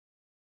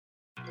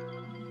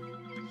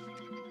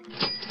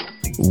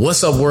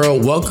What's up,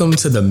 world? Welcome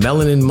to the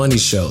Melanin Money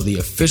Show, the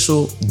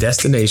official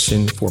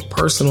destination for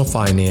personal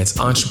finance,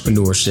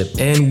 entrepreneurship,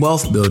 and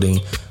wealth building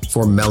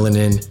for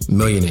melanin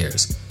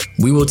millionaires.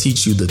 We will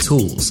teach you the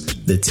tools,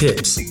 the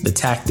tips, the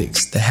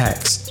tactics, the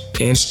hacks,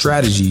 and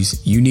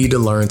strategies you need to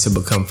learn to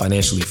become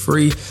financially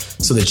free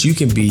so that you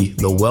can be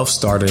the wealth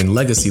starter and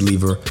legacy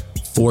leaver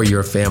for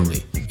your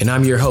family. And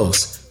I'm your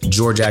host,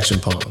 George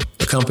Actionpong,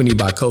 accompanied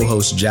by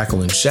co-hosts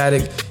Jacqueline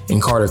Shattuck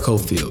and Carter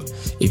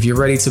Cofield. If you're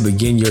ready to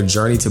begin your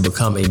journey to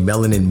become a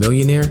melanin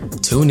millionaire,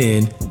 tune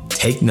in,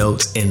 take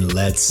notes, and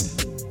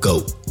let's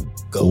go.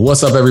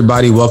 What's up,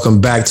 everybody?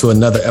 Welcome back to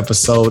another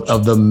episode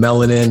of the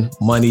Melanin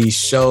Money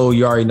Show.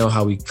 You already know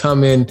how we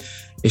come in.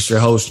 It's your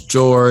host,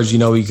 George. You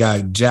know, we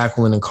got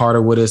Jacqueline and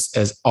Carter with us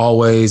as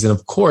always. And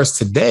of course,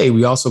 today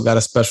we also got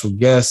a special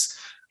guest.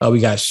 We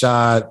got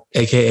Shad,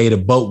 aka the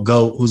Boat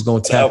Goat, who's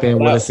going to tap in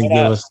with us and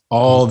give us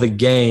all the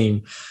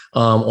game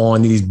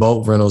on these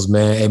boat rentals,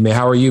 man. Hey, man,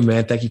 how are you,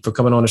 man? Thank you for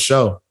coming on the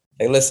show.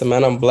 Hey, listen,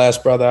 man, I'm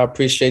blessed, brother. I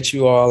appreciate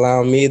you all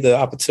allowing me the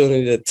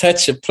opportunity to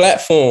touch your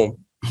platform.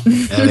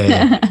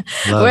 Hey,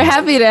 we're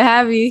happy to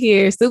have you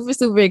here.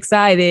 Super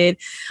excited.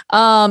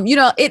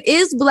 It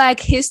is Black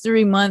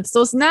History Month,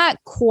 so it's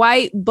not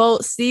quite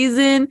boat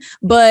season,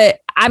 but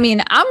I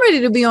mean, I'm ready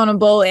to be on a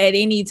boat at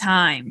any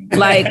time.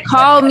 Like,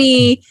 call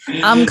me,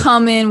 I'm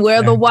coming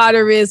where the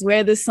water is,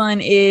 where the sun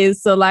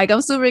is. So like,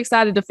 I'm super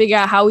excited to figure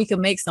out how we can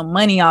make some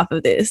money off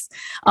of this.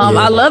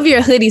 I love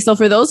your hoodie. So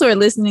for those who are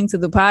listening to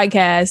the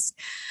podcast,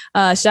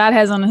 Shad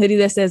has on a hoodie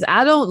that says,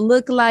 "I don't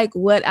look like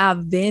what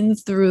I've been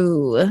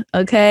through."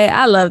 Okay.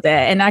 I love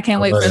that. And I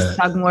can't wait for us to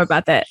talk more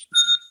about that.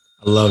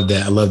 I love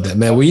that,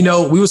 man. Well, you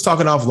know, we was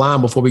talking offline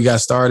before we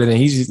got started, and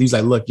he's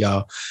like, "Look,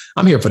 y'all,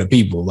 I'm here for the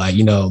people. Like,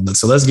 you know,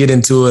 so let's get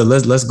into it.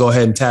 Let's go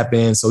ahead and tap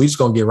in." So he's just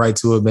gonna get right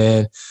to it,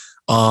 man.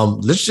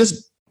 Let's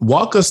just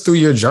walk us through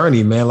your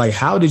journey, man. Like,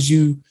 how did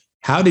you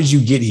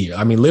get here?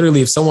 I mean,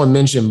 literally, if someone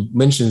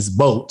mentions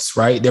boats,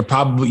 right, you're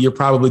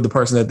probably the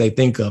person that they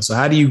think of. So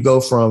how do you go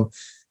from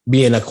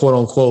being a quote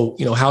unquote,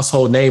 you know,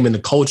 household name in the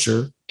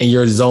culture in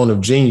your zone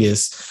of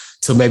genius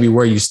to maybe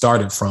where you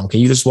started from? Can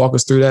you just walk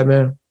us through that,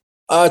 man?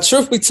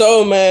 Truth be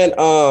told, man,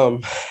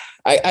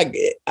 I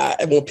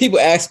when people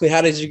ask me,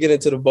 how did you get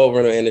into the boat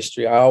rental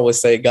industry? I always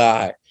say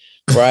God,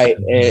 right?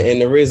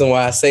 and the reason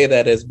why I say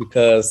that is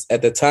because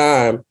at the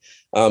time,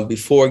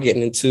 before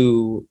getting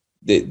into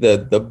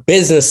the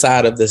business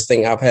side of this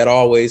thing, I've had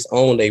always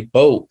owned a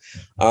boat.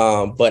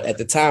 But at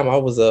the time I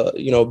was a,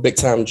 big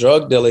time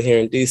drug dealer here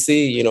in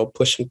DC,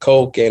 pushing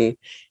coke and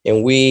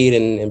weed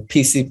and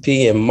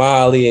PCP and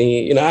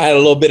Molly. And, I had a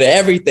little bit of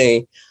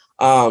everything.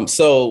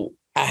 So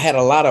I had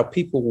a lot of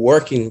people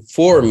working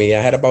for me.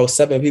 I had about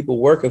 7 people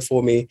working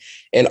for me,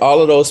 and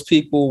all of those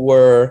people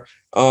were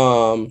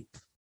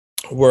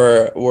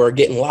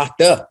getting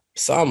locked up.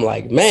 So I'm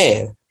like,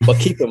 man, but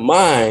keep in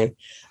mind,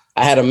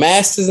 I had a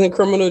master's in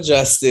criminal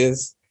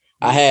justice.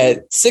 I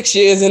had 6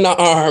 years in the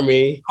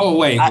Army. Oh,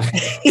 wait.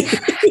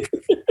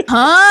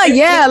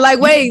 Yeah. Like,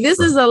 wait, this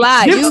is a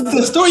lot.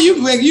 The story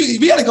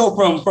we got to go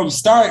from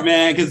start,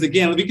 man. Because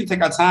again, we can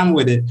take our time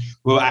with it.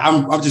 Well,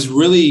 I'm just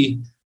really.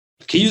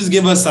 Can you just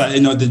give us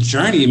the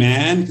journey,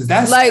 man? Because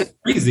that's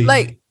crazy.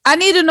 Like, I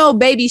need to know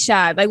Baby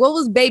Shad. Like, what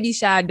was Baby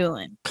Shad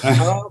doing?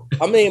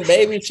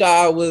 Baby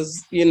Shad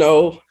was,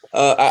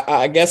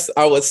 I guess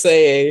I would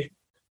say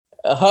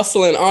a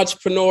hustling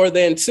entrepreneur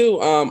then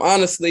too.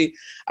 Honestly,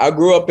 I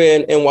grew up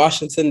in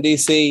Washington,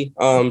 D.C.,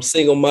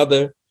 single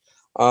mother.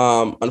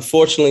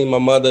 Unfortunately, my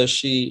mother,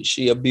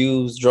 she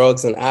abused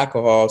drugs and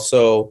alcohol.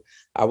 So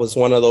I was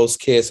one of those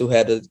kids who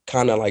had to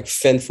kind of like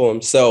fend for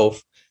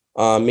himself.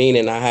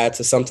 Meaning I had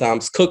to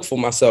sometimes cook for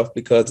myself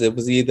because it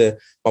was either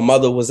my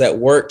mother was at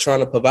work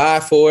trying to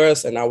provide for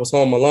us and I was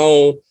home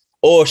alone,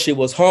 or she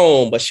was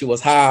home, but she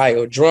was high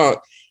or drunk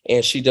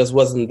and she just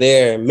wasn't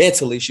there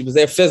mentally. She was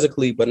there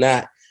physically, but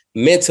not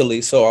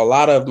mentally. So a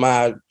lot of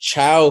my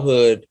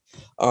childhood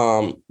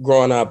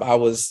growing up, I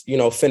was,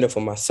 fending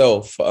for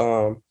myself.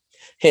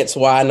 Hence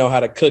why I know how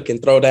to cook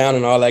and throw down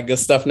and all that good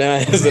stuff now.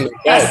 I've seen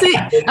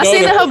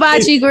the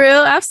hibachi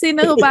grill. I've seen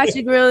the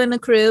hibachi grill in the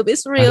crib.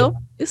 It's real.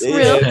 It's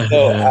real.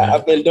 So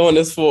I've been doing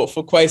this for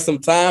quite some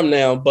time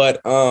now.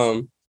 But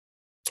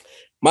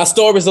my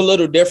story is a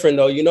little different,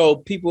 though.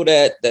 People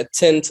that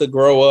tend to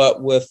grow up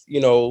with,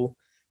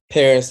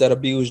 parents that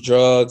abuse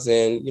drugs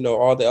and,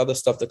 all the other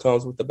stuff that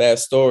comes with the bad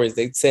stories,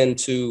 they tend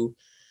to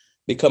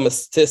become a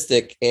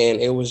statistic. And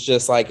it was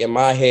just like in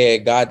my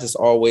head, God just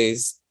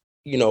always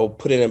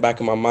put it in the back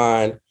of my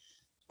mind,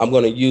 I'm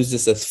going to use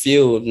this as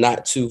fuel,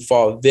 not to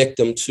fall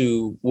victim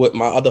to what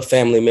my other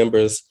family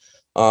members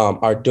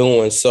are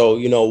doing. So,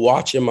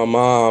 watching my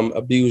mom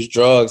abuse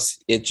drugs,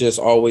 it just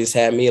always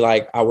had me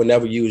like, I would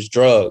never use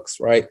drugs,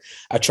 right?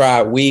 I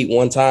tried weed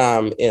one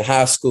time in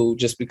high school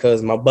just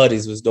because my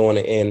buddies was doing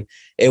it and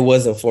it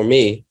wasn't for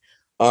me.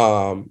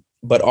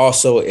 But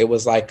also it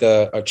was like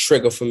a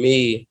trigger for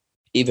me,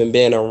 even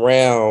being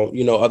around,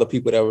 other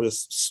people that were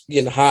just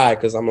getting high,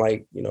 because I'm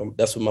like,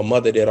 that's what my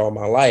mother did all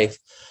my life.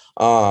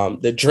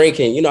 The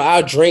drinking, you know,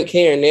 I'll drink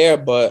here and there,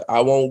 but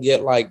I won't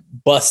get like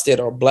busted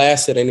or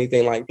blasted,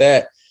 anything like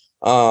that.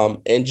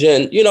 And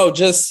then, you know,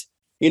 just,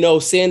 you know,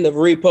 seeing the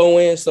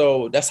repo in.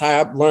 So that's how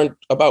I learned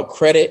about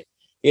credit,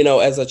 you know,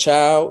 as a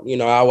child. You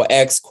know, I would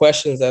ask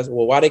questions as,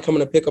 well, why they coming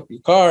to pick up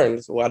your car?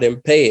 And so I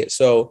didn't pay it.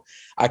 So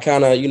I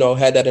kind of, you know,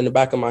 had that in the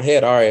back of my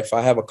head. All right, if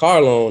I have a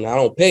car loan, I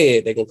don't pay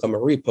it, they're going to come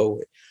and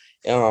repo it.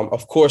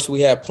 Of course,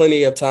 we had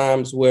plenty of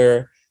times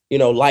where, you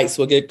know, lights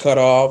will get cut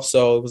off.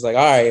 So it was like,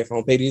 all right, if I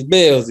don't pay these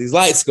bills, these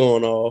lights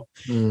going off.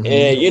 Mm-hmm.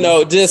 And, you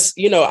know, just,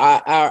 you know,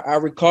 I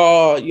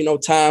recall, you know,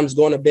 times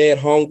going to bed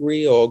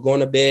hungry or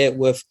going to bed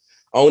with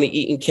only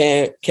eating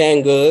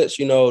canned goods.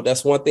 You know,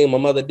 that's one thing my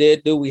mother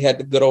did do. We had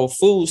the good old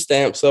food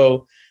stamp.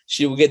 So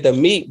she would get the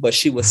meat, but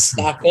she would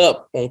stock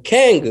up on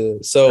canned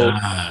goods. So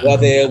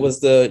whether it was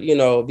the, you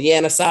know,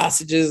 Vienna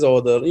sausages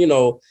or the, you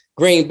know,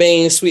 green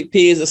beans, sweet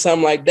peas or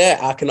something like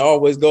that, I can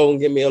always go and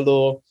get me a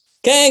little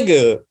canned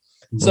good.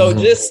 So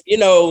just, you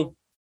know,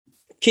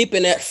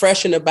 keeping that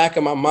fresh in the back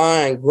of my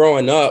mind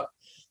growing up,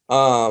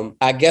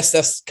 I guess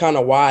that's kind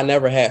of why I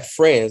never had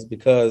friends,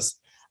 because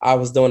I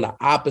was doing the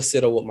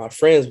opposite of what my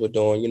friends were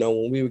doing. You know,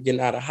 when we were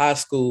getting out of high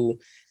school,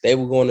 they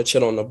were going to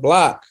chill on the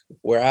block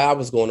where I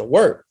was going to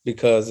work,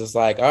 because it's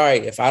like, all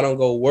right, if I don't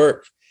go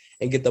work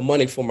and get the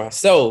money for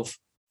myself,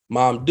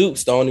 Mom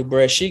Duke's, the only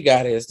bread she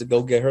got is to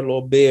go get her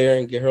little beer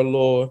and get her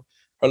little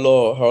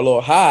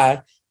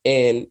high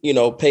and, you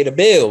know, pay the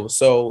bills.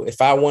 So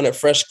if I wanted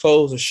fresh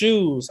clothes or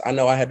shoes, I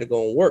know I had to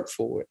go and work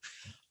for it.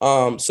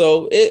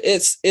 So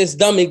it's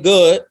done me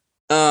good.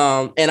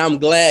 And I'm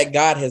glad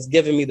God has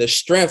given me the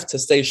strength to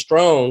stay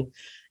strong,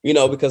 you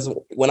know, because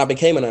when I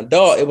became an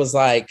adult, it was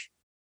like,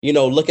 you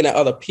know, looking at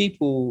other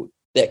people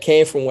that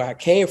came from where I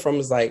came from,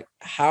 is like,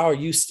 how are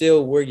you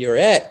still where you're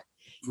at?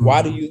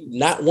 Why do you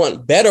not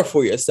want better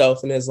for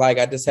yourself? And it's like,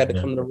 I just had to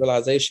come to the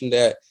realization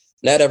that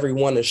not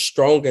everyone is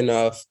strong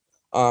enough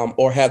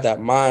or have that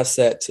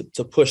mindset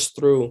to push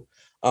through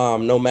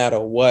no matter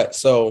what.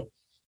 So,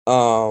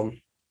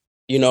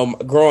 you know,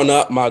 growing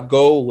up, my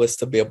goal was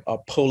to be a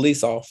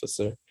police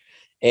officer.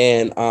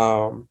 And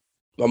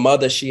my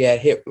mother, she had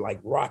hit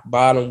like rock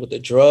bottom with the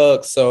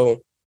drugs.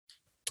 So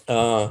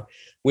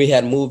we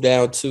had moved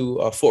down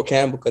to Fort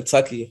Campbell,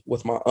 Kentucky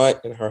with my aunt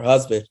and her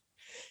husband.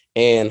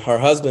 And her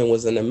husband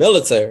was in the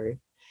military.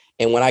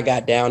 And when I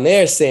got down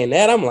there saying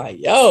that, I'm like,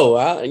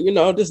 yo, you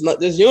know,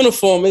 this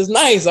uniform is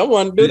nice. I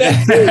want to do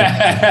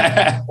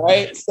that too.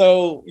 Right.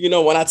 So, you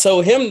know, when I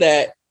told him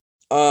that,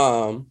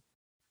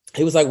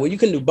 he was like, well, you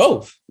can do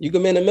both. You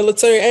can be in the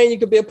military and you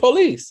could be a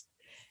police.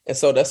 And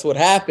so that's what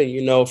happened.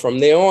 You know, from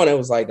there on, it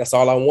was like, that's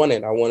all I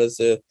wanted. I wanted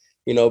to,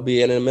 you know,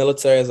 be in the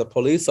military as a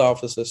police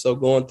officer. So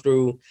going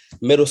through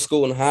middle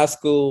school and high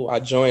school, I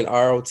joined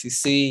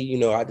ROTC. You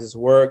know, I just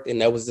worked,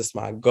 and that was just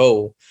my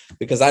goal,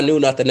 because I knew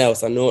nothing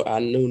else. I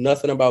knew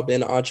nothing about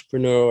being an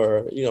entrepreneur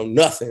or, you know,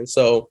 nothing.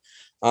 So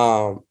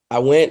I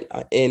went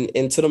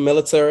into the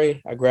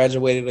military. I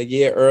graduated a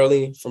year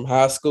early from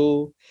high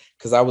school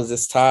because I was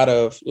just tired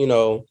of, you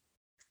know,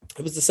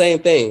 it was the same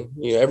thing.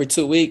 You know, every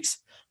 2 weeks,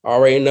 I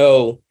already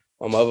know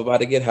my mother about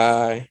to get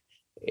high.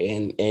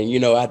 And you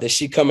know, after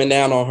she coming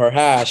down on her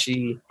high,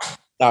 she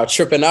started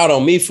tripping out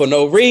on me for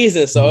no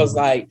reason. So I was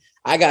like,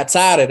 I got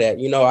tired of that.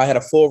 You know, I had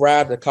a full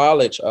ride to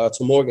college, to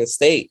Morgan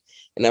State.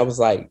 And I was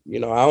like, you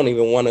know, I don't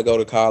even want to go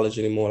to college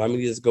anymore. Let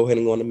me just go ahead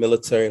and go in the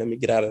military. Let me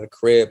get out of the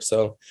crib.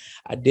 So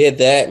I did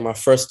that. My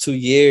first 2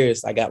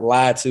 years, I got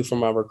lied to from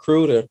my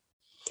recruiter.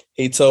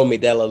 He told me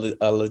that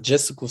a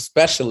logistical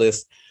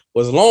specialist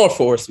was law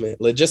enforcement.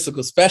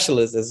 Logistical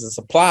specialist is a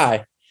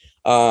supply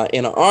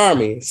in the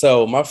Army.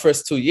 So my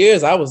first 2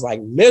 years, I was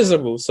like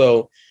miserable.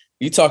 So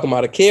you talking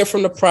about a kid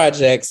from the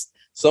projects,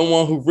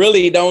 someone who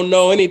really don't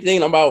know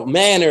anything about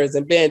manners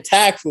and being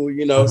tactful,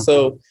 you know.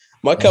 So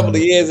my couple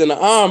of years in the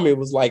Army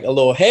was like a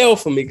little hell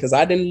for me, because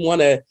I didn't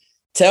want to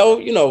tell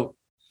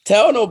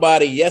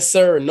nobody yes,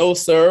 sir, or no,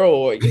 sir,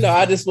 or, you know,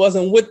 I just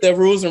wasn't with the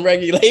rules and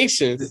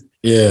regulations.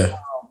 Yeah.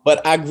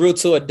 But I grew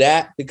to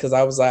adapt, because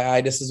I was like, all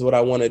right, this is what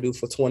I want to do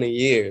for 20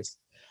 years.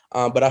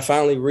 But I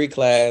finally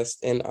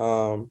reclassed and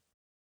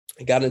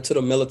got into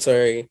the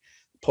military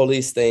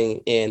police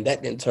thing. And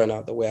that didn't turn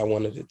out the way I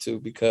wanted it to,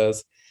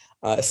 because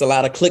it's a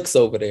lot of cliques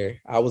over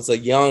there. I was a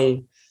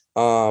young,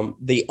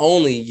 the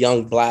only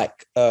young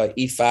Black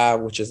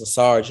E5, which is a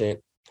sergeant.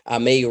 I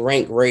made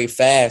rank very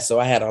fast. So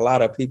I had a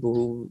lot of people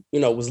who, you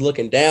know, was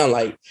looking down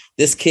like,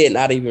 this kid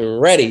not even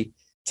ready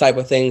type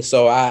of thing.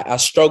 So I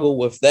struggled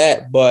with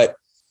that. But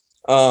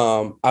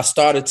I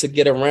started to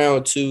get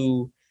around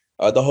to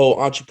the whole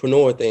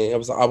entrepreneur thing. I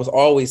was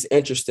always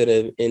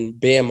interested in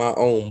being my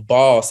own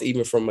boss,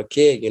 even from a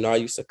kid. You know, I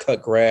used to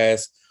cut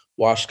grass,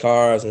 wash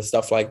cars and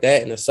stuff like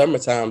that in the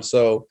summertime.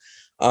 So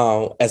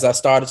as I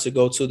started to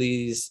go to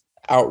these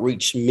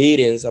outreach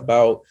meetings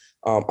about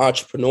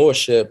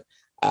entrepreneurship,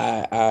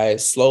 I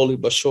slowly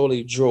but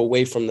surely drew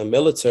away from the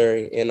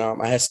military. And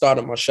I had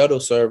started my shuttle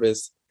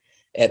service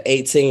at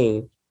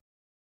 18.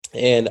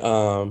 And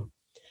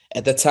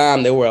at the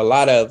time, there were a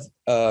lot of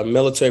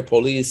military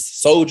police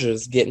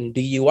soldiers getting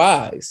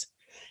DUIs.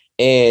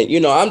 And, you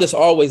know, I'm just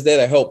always there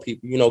to help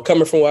people. You know,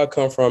 coming from where I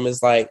come from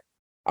is like,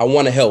 I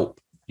want to help,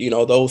 you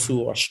know, those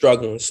who are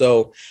struggling.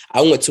 So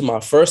I went to my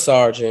first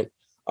sergeant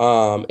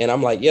and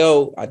I'm like,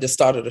 yo, I just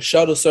started a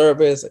shuttle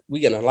service. We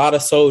getting a lot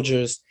of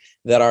soldiers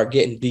that are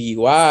getting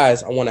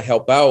DUIs. I want to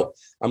help out.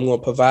 I'm going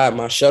to provide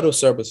my shuttle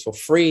service for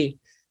free.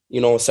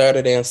 You know, on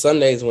Saturday and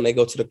Sundays when they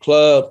go to the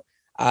club,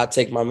 I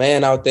take my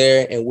man out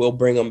there and we'll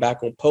bring them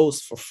back on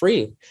post for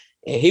free.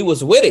 And he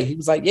was with it. He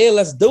was like, yeah,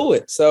 let's do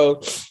it.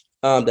 So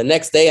the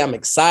next day I'm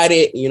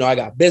excited. You know, I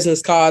got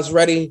business cards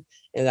ready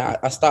and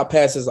I stopped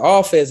past his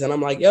office and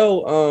I'm like,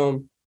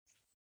 yo,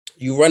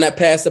 you run that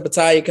past the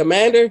battalion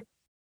commander?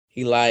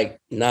 He like,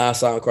 nah,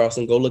 Sergeant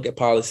Carlson, go look at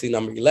policy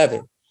number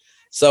 11.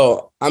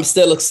 So I'm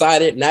still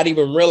excited, not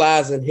even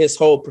realizing his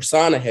whole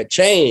persona had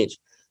changed.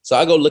 So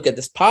I go look at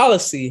this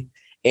policy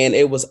and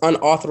it was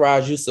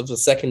unauthorized use of a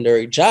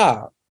secondary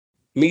job.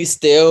 Me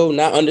still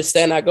not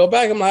understand. I go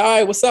back. I'm like, all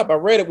right, what's up? I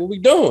read it. What we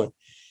doing?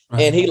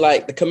 Right. And he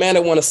like, the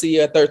commander want to see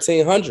you at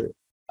 1300.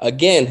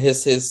 Again,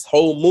 his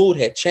whole mood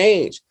had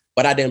changed,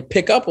 but I didn't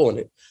pick up on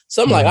it.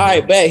 So I'm like, all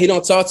right, bet he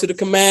don't talk to the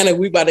commander.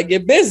 We about to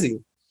get busy.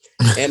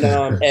 And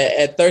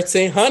at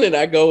 1300,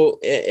 I go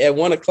at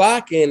 1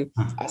 o'clock and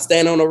I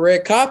stand on a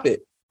red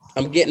carpet.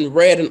 I'm getting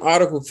read in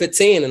Article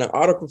 15. And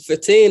Article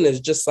 15 is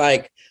just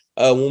like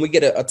when we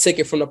get a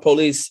ticket from the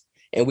police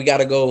and we got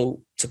to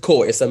go to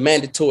court. It's a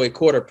mandatory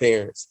court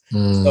appearance.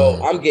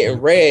 So I'm getting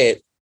read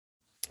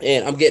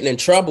and I'm getting in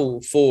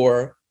trouble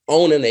for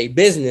owning a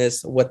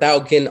business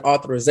without getting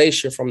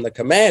authorization from the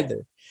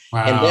commander.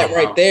 Wow. And that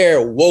right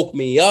there woke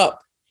me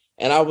up.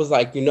 And I was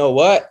like, you know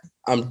what?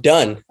 I'm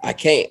done. I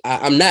can't,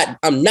 I'm not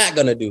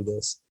going to do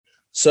this.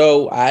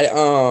 So I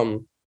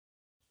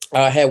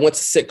had went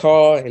to sick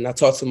call and I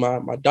talked to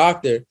my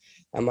doctor.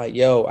 I'm like,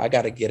 yo, I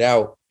got to get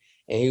out.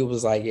 And he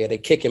was like, yeah, they're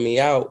kicking me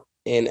out.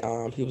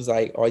 And he was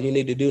like, all you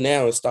need to do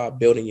now is start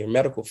building your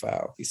medical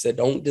file. He said,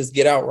 don't just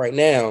get out right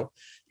now.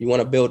 You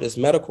want to build this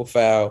medical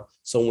file.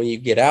 So when you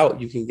get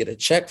out, you can get a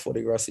check for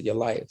the rest of your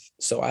life.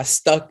 So I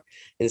stuck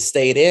and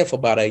stayed in for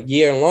about a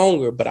year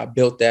longer, but I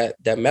built that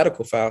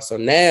medical file. So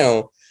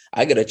now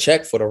I get a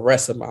check for the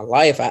rest of my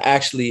life.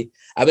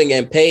 I've been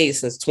getting paid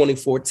since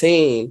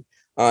 2014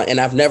 and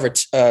I've never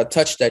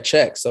touched that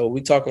check. So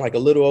we talking like a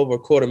little over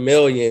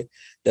 $250,000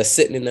 that's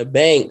sitting in the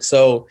bank.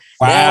 So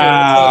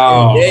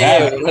wow,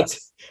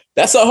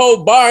 that's a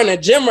whole bar in the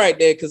gym right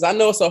there. Cause I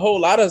know it's a whole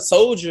lot of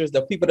soldiers,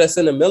 the people that's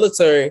in the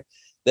military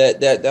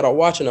that are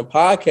watching a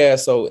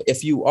podcast. So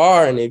if you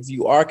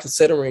are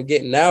considering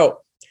getting out,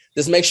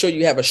 just make sure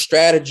you have a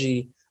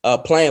strategy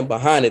plan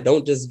behind it.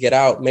 Don't just get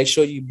out. Make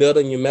sure you build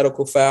in your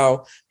medical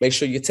file. Make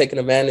sure you're taking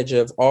advantage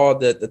of all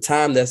the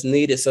time that's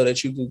needed so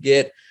that you can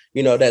get,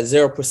 you know, that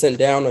 0%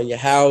 down on your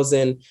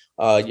housing,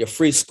 your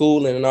free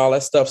schooling and all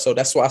that stuff. So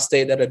that's why I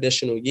stayed that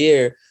additional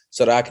year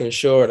so that I can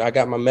ensure that I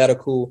got my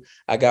medical,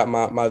 I got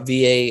my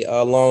VA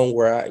loan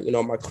where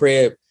my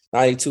crib,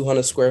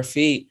 9,200 square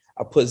feet.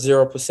 I put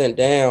 0%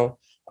 down.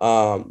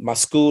 My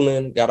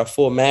schooling, got a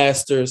full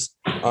master's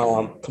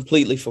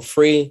completely for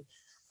free.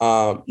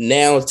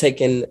 Now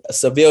taking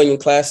civilian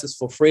classes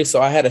for free.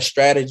 So I had a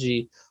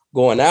strategy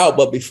going out.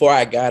 But before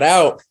I got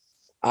out,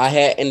 I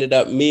had ended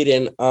up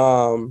meeting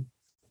 2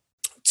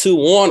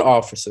 warrant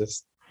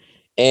officers.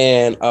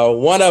 And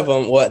one of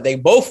them, they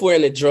both were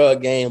in the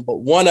drug game, but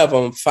one of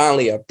them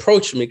finally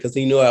approached me because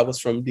he knew I was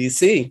from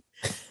DC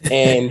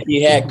and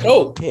he had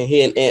coke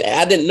and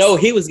I didn't know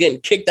he was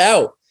getting kicked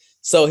out.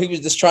 So he was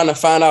just trying to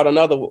find out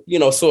another,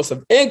 source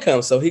of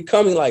income. So he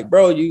coming like,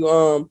 bro, you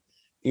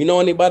know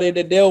anybody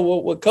that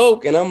deal with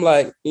coke? And I'm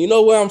like, you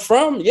know where I'm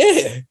from?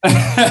 Yeah.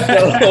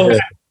 So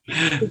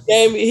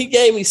he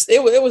gave me,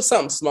 it was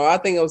something small. I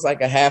think it was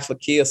like a half a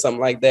key or something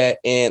like that.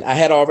 And I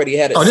had already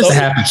had it. Oh, just a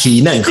half a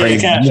key, nothing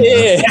crazy. Yeah.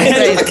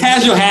 It's a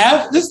casual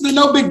half. This is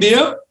no big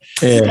deal.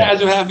 Yeah.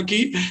 Casual half a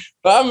key.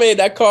 But I made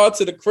that call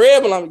to the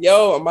crib and I'm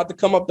about to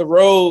come up the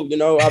road.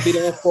 I'll be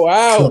there in 4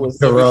 hours.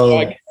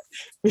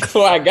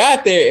 Before I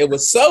got there, it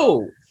was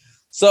sold.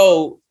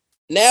 So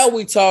now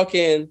we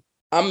talking,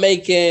 I'm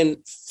making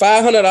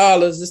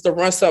 $500 just to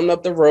run something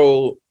up the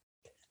road.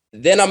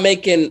 Then I'm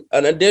making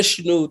an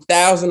additional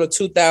 $1,000 or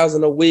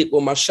 $2,000 a week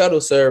with my shuttle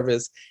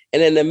service.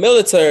 And in the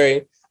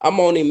military, I'm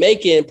only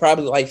making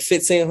probably like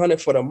 $1,500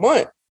 for the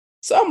month.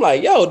 So I'm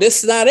like, yo,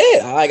 this is not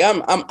it. Like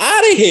I'm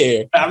out of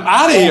here. I'm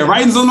out of here.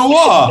 Writing's on the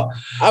wall.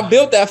 I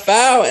built that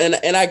file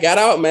and I got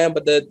out, man.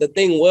 But the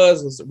thing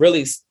was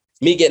really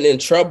me getting in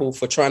trouble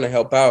for trying to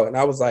help out. And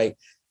I was like,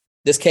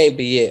 this can't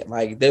be it.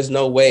 Like, there's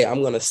no way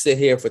I'm going to sit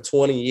here for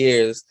 20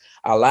 years,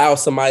 allow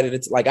somebody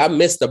to, I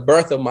missed the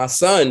birth of my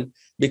son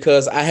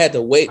because I had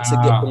to wait to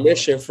get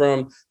permission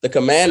from the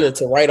commander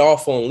to write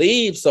off on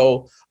leave.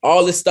 So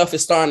all this stuff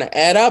is starting to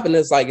add up and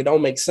it's like, it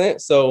don't make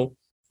sense. So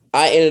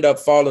I ended up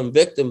falling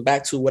victim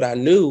back to what I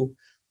knew,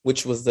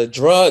 which was the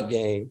drug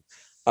game.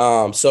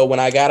 So when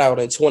I got out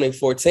in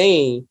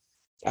 2014,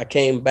 I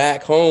came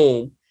back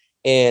home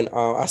and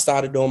I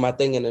started doing my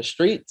thing in the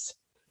streets.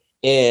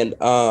 And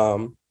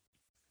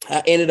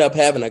I ended up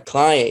having a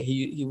client.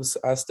 He was,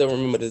 I still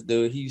remember this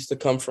dude. He used to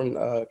come from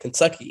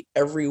Kentucky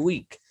every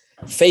week.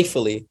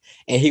 faithfully,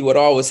 and he would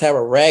always have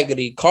a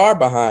raggedy car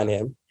behind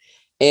him.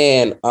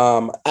 And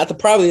after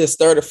probably his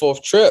third or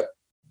fourth trip,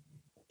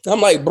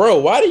 I'm like, bro,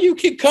 why do you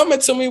keep coming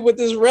to me with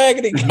this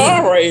raggedy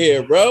car right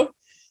here, bro?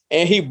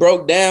 And he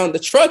broke down the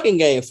trucking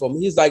game for me.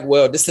 He's like,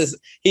 well, this is,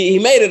 he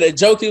made it a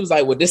joke. He was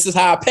like, well, this is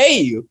how I pay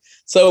you.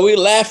 So we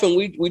laughing,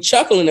 we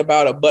chuckling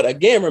about it. But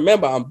again,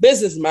 remember, I'm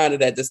business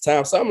minded at this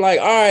time. So I'm like,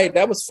 all right,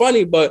 that was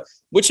funny, but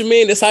what you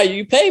mean? That's how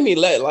you pay me?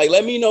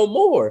 Let me know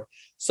more.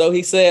 So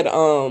he said,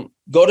 go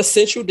to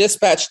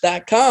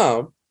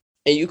centraldispatch.com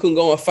and you can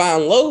go and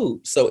find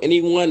loads. So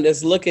anyone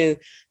that's looking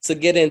to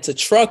get into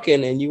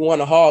trucking and you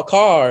want to haul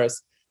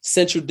cars,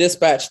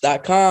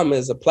 centraldispatch.com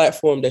is a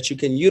platform that you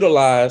can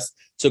utilize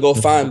to go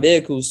find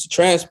vehicles to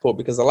transport,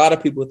 because a lot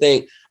of people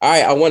think, all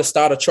right, I want to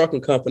start a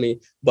trucking company,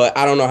 but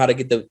I don't know how to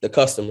get the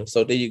customer.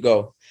 So there you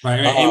go.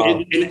 Right.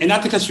 And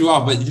not to cut you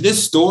off, but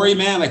this story,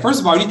 man, like, first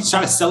of all, you need to try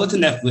to sell it to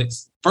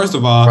Netflix. First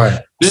of all,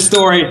 This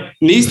story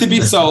needs to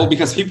be sold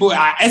because people,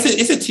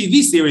 it's a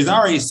TV series. I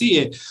already see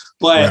it,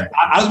 but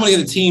I just want to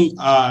give the team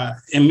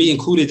and me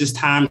included just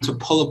time to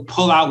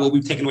pull out what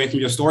we've taken away from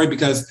your story,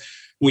 because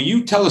when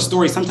you tell a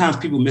story, sometimes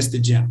people miss the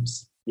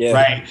gems. Yeah.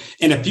 Right.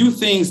 And a few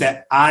things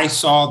that I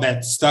saw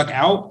that stuck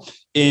out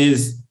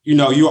is,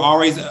 you're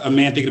always a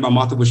man thinking about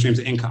multiple streams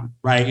of income,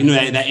 right?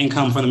 That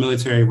income from the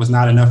military was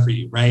not enough for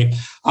you, right?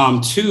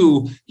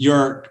 Two,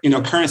 your,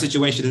 current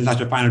situation is not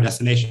your final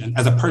destination.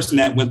 As a person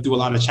that went through a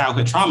lot of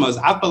childhood traumas,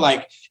 I feel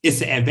like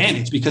it's an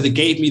advantage because it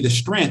gave me the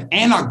strength,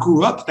 and I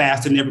grew up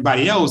faster than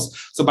everybody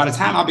else. So by the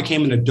time I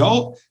became an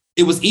adult,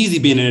 it was easy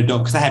being an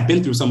adult because I had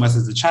been through so much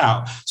as a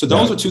child. So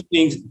those are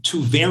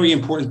two very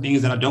important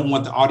things that I don't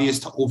want the audience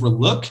to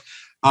overlook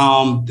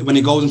when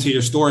it goes into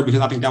your story,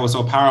 because I think that was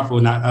so powerful.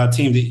 Not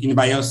team, did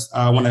anybody else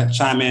want to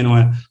chime in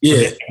on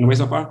way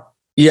so far?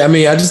 Yeah, I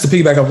mean, just to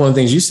piggyback up on one of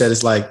the things you said,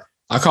 it's like,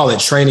 I call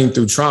it training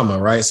through trauma,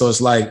 right? So it's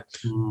like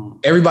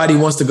everybody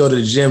wants to go to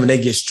the gym and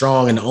they get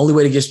strong, and the only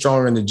way to get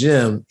stronger in the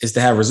gym is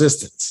to have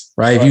resistance,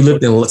 right? If you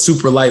lift in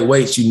super light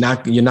weights, you're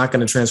not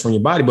going to transform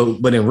your body,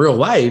 but in real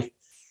life,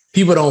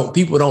 people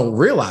don't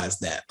realize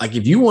that. Like,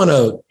 if you want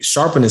to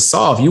sharpen and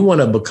saw, if you want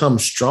to become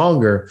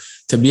stronger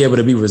to be able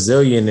to be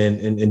resilient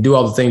and do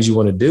all the things you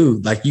want to do,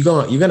 like, you're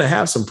going to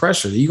have some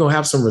pressure. You're going to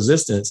have some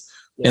resistance.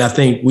 Yeah. And I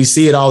think we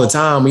see it all the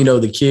time.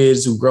 The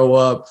kids who grow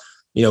up,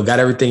 got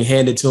everything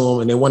handed to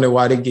them and they wonder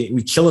why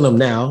we killing them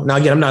now. Now,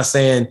 again, I'm not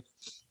saying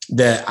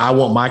that I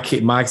want my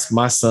kid, my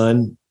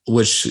son,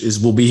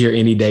 will be here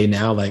any day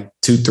now, like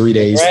 2-3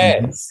 days.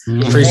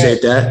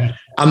 Appreciate that.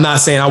 I'm not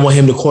saying I want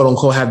him to quote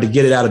unquote have to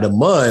get it out of the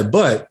mud,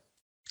 but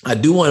I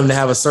do want him to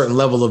have a certain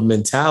level of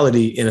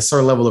mentality and a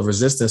certain level of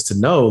resistance to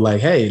know,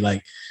 like, hey,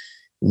 like,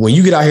 when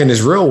you get out here in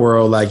this real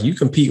world, like, you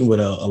competing with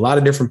a lot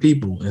of different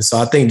people. And so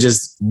I think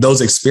just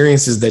those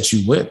experiences that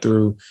you went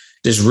through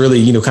just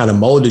really, kind of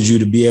molded you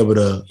to be able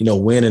to,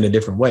 win in a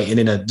different way. And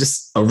then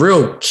just a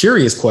real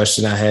curious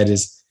question I had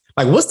is,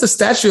 like, what's the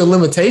statute of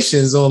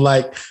limitations on,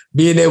 like,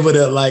 being able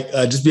to, like,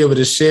 just be able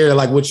to share,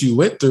 like, what you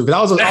went through?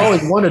 Because I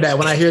always wonder that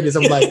when I hear this,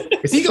 I'm like,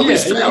 is he gonna be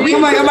straight? I'm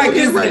like, how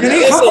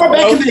far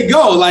back can they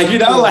go? Like, it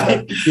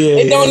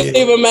don't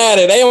even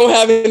matter. They don't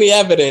have any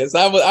evidence.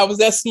 I was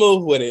that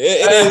smooth with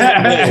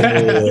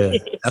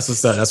it. That's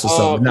what's up. That's what's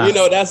up.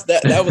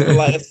 That was a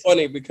lot. It's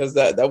funny because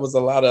that was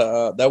a lot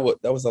of that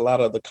was a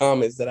lot of the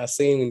comments that I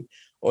seen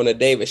on the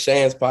David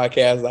Shands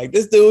podcast. Like,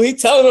 this dude, he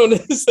telling them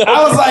this.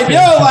 I was like,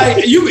 yo,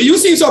 like, you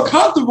seem so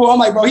comfortable. I'm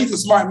like, bro, he's a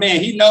smart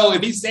man. He know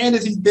if he's saying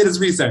this, he did his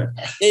research.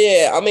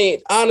 Yeah, I mean,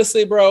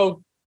 honestly,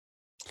 bro,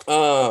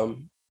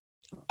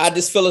 I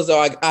just feel as though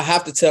I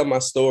have to tell my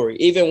story.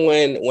 Even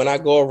when I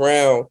go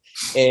around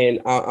and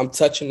I'm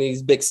touching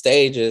these big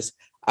stages,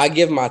 I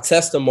give my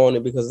testimony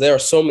because there are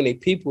so many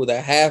people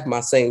that have my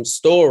same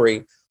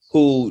story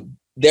who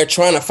they're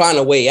trying to find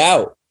a way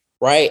out.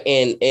 Right.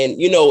 And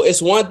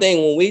it's one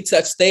thing when we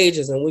touch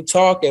stages and we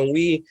talk and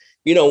we,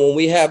 when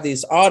we have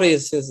these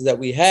audiences that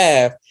we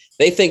have,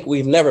 they think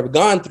we've never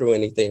gone through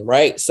anything.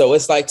 Right. So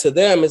it's like, to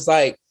them, it's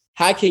like,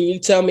 how can you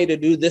tell me to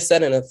do this,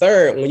 that, and a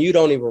third when you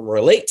don't even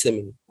relate to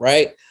me?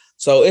 Right.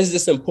 So it's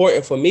just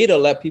important for me to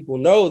let people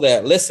know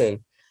that,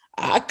 listen,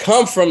 I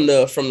come from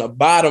the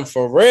bottom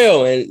for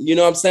real. And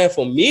what I'm saying,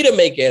 for me to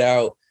make it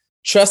out,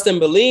 trust and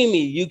believe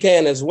me, you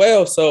can as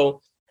well.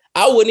 So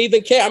I wouldn't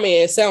even care. I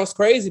mean, it sounds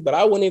crazy, but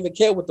I wouldn't even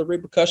care what the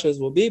repercussions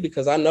will be,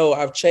 because I know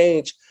I've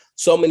changed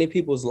so many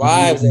people's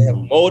lives and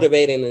have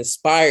motivated and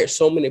inspired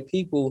so many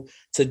people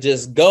to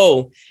just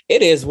go.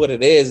 It is what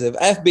it is. If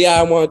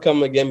FBI want to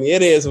come and get me,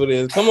 it is what it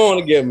is. Come on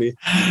and get me.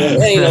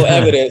 There ain't no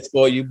evidence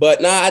for you.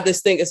 But I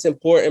just think it's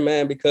important,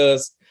 man,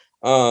 because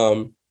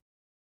I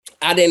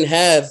didn't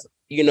have,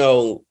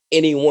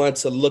 anyone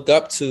to look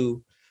up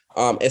to,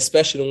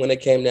 especially when it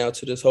came down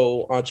to this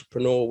whole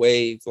entrepreneur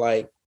wave,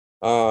 like,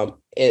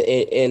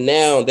 and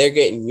now they're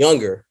getting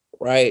younger,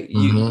 right?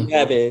 You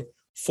having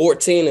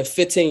 14 and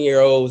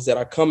 15-year-olds that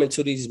are coming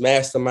to these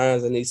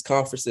masterminds and these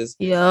conferences.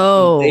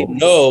 Yo, they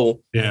know,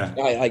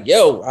 like,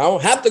 yo, I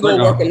don't have to go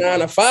work a 9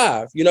 to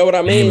 5. You know what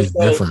I mean?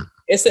 So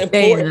it's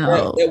important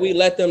that we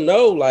let them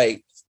know,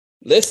 like,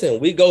 listen,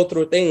 we go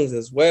through things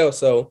as well.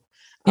 So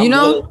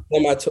go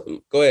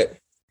ahead.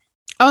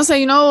 I would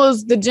say, it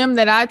was the gem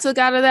that I took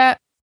out of that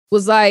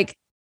was like,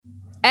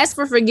 ask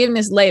for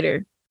forgiveness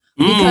later.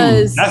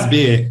 Because that's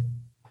big.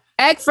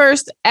 Ask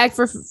first,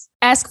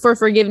 ask for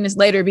forgiveness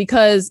later,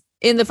 because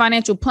in the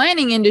financial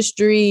planning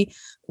industry,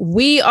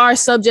 we are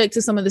subject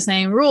to some of the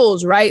same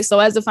rules, right? So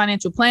as a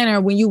financial planner,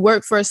 when you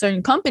work for a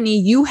certain company,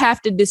 you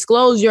have to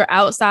disclose your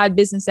outside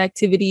business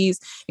activities,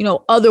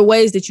 other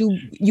ways that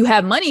you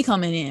have money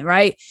coming in,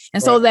 right?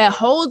 And so that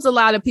holds a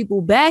lot of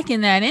people back in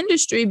that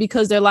industry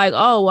because they're like,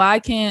 oh, well, I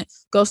can't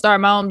go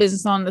start my own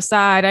business on the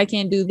side. I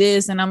can't do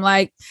this. And I'm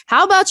like,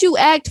 how about you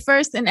act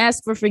first and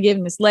ask for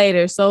forgiveness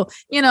later? So,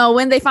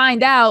 when they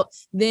find out,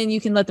 then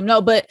you can let them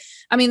know. But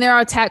I mean, there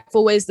are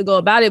tactful ways to go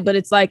about it, but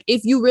it's like,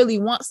 if you really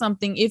want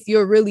something, if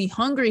you're really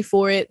hungry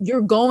for it,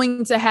 you're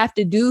going to have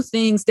to do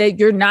things that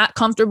you're not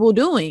comfortable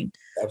doing.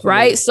 Absolutely.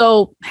 Right.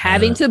 So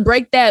having to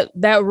break that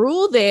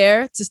rule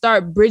there to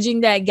start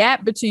bridging that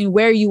gap between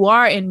where you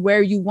are and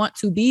where you want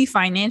to be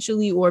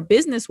financially or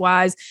business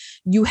wise,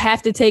 you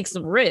have to take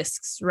some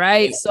risks.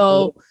 Right.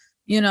 So,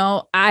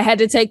 I had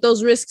to take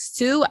those risks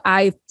too.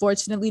 I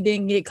fortunately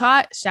didn't get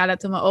caught. Shout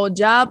out to my old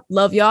job.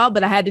 Love y'all.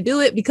 But I had to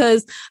do it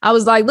because I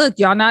was like, look,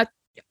 y'all not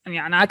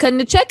cutting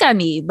the check I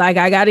need. Like,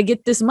 I got to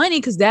get this money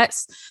because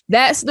that's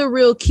the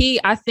real key,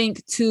 I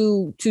think,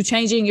 to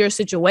changing your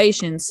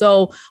situation.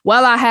 So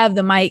while I have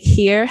the mic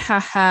here,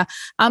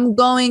 I'm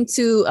going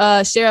to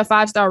share a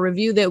 5-star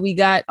review that we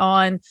got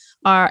on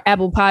our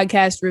Apple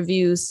Podcast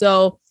reviews.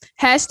 So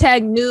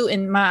 #new,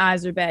 and my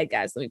eyes are bad,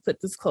 guys. Let me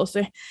put this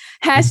closer.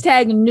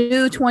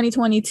 #new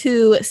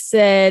 2022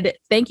 said,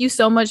 thank you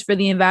so much for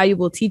the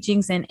invaluable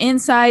teachings and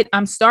insight.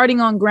 I'm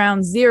starting on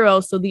ground zero,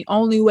 so the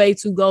only way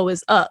to go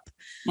is up.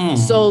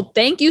 So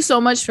thank you so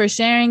much for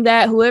sharing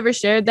that. Whoever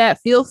shared that,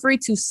 feel free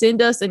to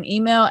send us an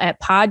email at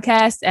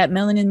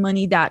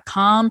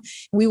podcast@melaninmoney.com.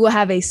 We will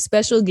have a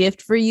special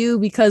gift for you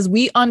because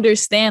we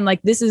understand,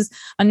 like, this is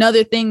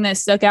another thing that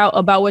stuck out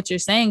about what you're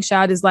saying,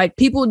 Shad, is like,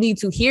 people need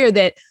to hear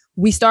that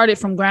we started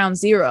from ground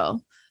zero.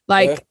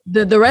 Like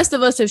the rest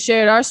of us have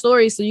shared our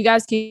stories, so you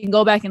guys can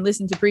go back and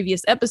listen to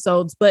previous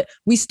episodes, but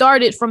we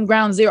started from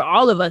ground zero.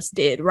 All of us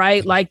did,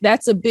 right? Like,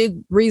 that's a big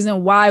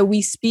reason why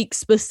we speak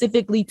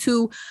specifically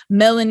to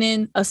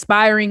melanin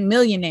aspiring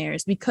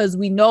millionaires, because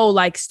we know,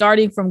 like,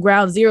 starting from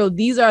ground zero,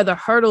 these are the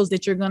hurdles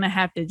that you're going to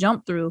have to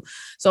jump through.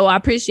 So I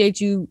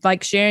appreciate you,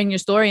 like, sharing your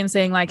story and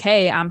saying, like,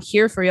 hey, I'm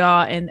here for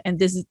y'all. And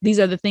these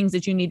are the things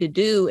that you need to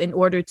do in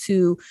order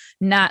to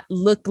not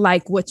look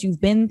like what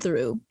you've been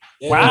through.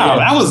 Wow,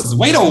 that was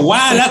way to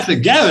wind that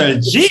together.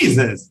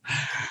 Jesus.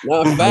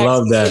 No, facts. I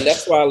love that. And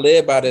that's why I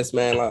live by this,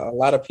 man. Like, a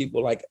lot of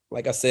people, like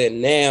I said,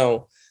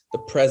 now the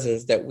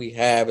presence that we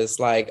have is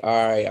like,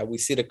 all right, we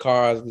see the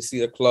cars, we see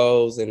the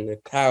clothes and the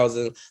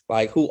houses.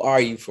 Like, who are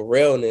you for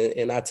real?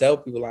 And I tell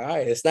people, like, all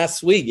right, it's not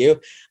sweet.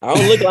 I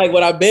don't look like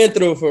what I've been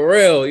through for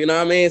real. You know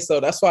what I mean? So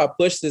that's why I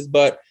push this.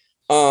 But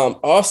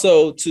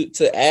also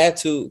to add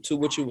to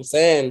what you were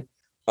saying,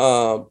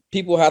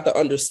 people have to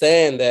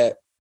understand that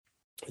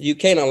you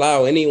can't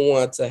allow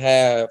anyone to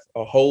have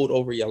a hold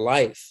over your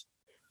life,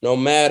 no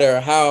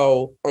matter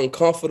how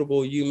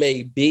uncomfortable you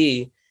may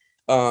be.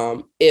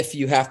 If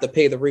you have to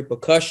pay the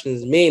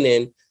repercussions,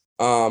 meaning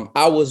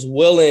I was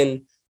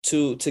willing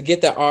to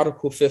get that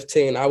Article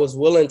 15. I was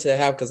willing to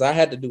have, because I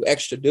had to do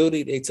extra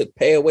duty. They took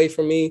pay away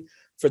from me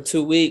for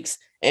 2 weeks,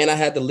 and I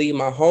had to leave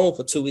my home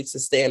for 2 weeks to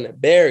stay in the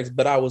barracks.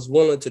 But I was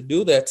willing to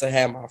do that to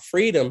have my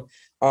freedom.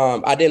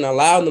 I didn't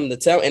allow them to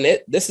tell, and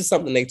this is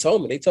something they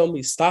told me. They told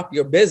me, stop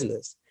your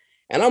business.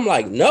 And I'm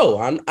like, no,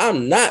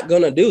 I'm not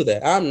going to do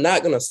that. I'm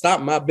not going to stop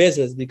my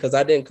business because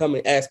I didn't come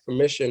and ask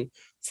permission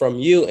from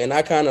you. And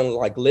I kind of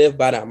like live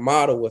by that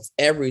model with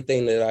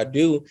everything that I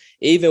do,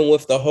 even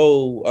with the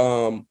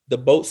whole the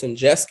boats and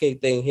jet ski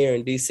thing here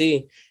in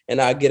DC. And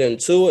I get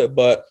into it.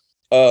 But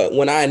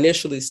when I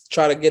initially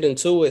tried to get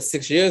into it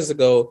 6 years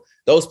ago,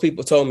 those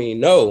people told me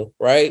no,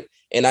 right?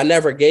 And I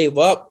never gave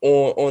up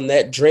on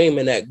that dream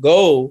and that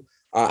goal.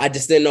 I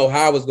just didn't know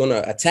how I was going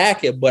to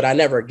attack it, but I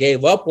never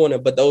gave up on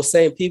it. But those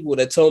same people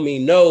that told me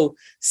no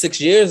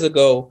 6 years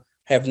ago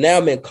have now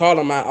been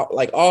calling my,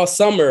 like, all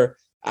summer.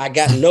 I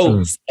got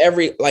notes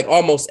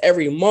almost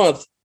every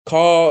month.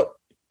 Call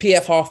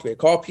PF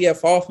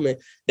Hoffman.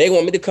 They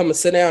want me to come and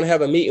sit down and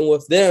have a meeting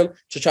with them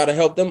to try to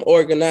help them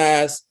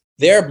organize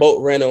their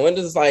boat rental. And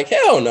it's like,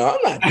 hell no,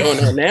 I'm not doing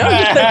that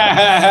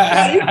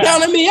now. You're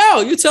counting me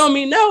out. You tell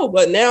me no.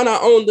 But now I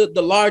own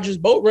the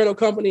largest boat rental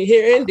company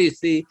here in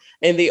DC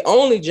and the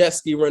only jet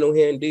ski rental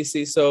here in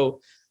DC.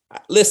 So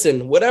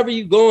listen, whatever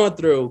you're going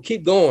through,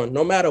 keep going.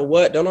 No matter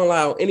what, don't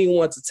allow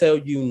anyone to tell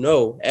you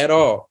no at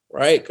all,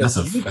 right? Because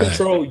you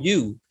control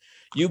you.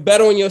 You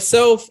bet on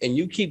yourself and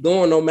you keep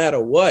going no matter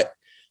what.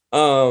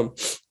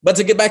 But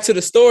to get back to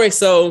the story,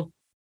 so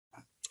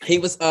he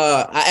was,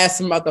 I asked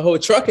him about the whole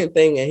trucking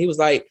thing, and he was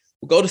like,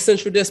 go to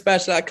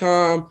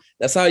centraldispatch.com.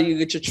 That's how you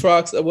get your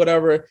trucks or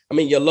whatever. I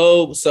mean, your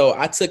load. So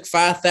I took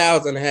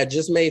 5,000. I had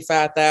just made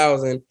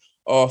 5,000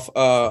 off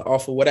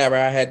of whatever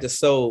I had to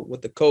sold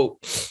with the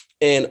coat.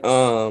 And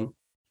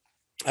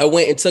I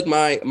went and took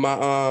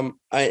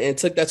I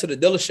took that to the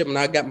dealership, and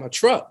I got my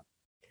truck.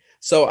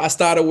 So I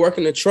started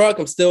working the truck.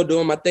 I'm still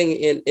doing my thing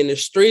in the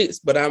streets,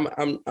 but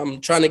I'm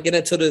trying to get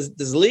into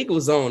this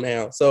legal zone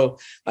now. So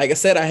like I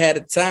said, I had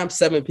at the time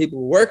 7 people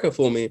working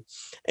for me.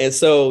 And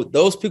so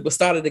those people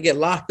started to get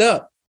locked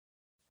up.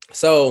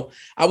 So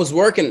I was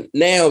working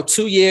now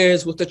 2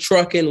 years with the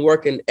trucking,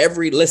 working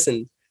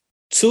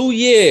 2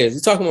 years.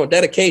 You're talking about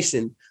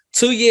dedication.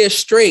 2 years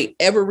straight,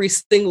 every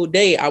single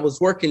day. I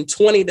was working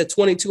 20 to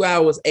 22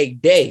 hours a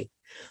day.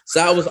 So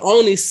I was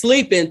only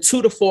sleeping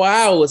 2 to 4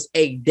 hours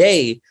a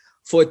day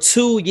for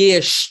 2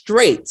 years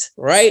straight,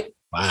 right?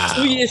 Wow.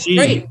 2 years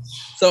straight.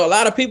 So a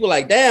lot of people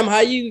like, damn,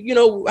 how do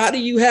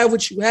you have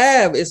what you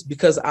have? It's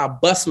because I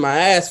bust my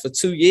ass for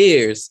 2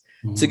 years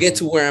to get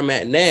to where I'm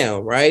at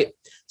now, right?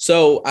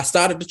 So I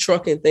started the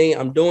trucking thing.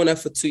 I'm doing that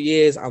for 2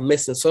 years. I'm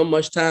missing so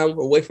much time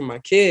away from my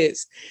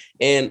kids.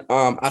 And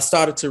I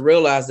started to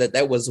realize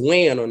that was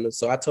weighing on them.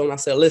 So I told them, I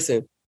said,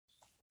 listen,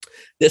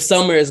 this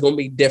summer is going to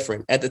be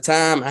different. At the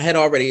time, I had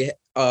already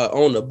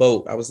owned a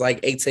boat. I was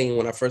like 18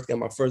 when I first got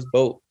my first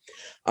boat.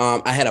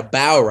 I had a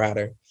bow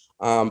rider.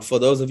 For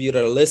those of you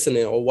that are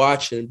listening or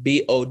watching,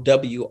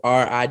 BOWRIDER,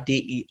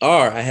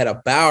 I had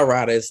a bow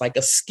rider. It's like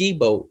a ski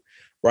boat,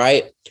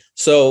 right?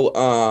 So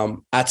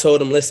I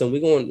told him, listen,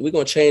 we're going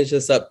to change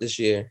this up this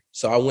year.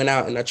 So I went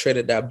out and I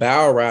traded that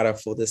bow rider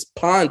for this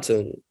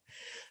pontoon.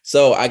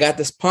 So I got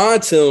this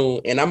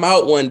pontoon, and I'm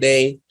out one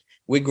day.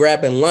 We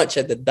grabbing lunch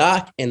at the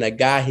dock, and the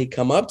guy, he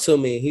come up to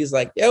me. He's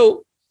like,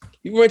 yo,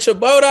 you rent your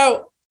boat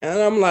out? And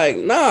I'm like,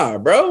 nah,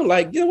 bro,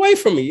 like, get away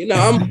from me. You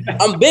know,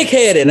 I'm big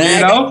headed.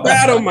 I got a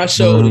crowd on my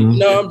shoulder. You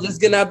know, I'm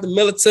just getting out the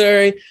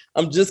military.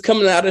 I'm just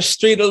coming out of the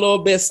street a little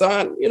bit,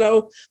 son, you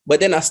know. But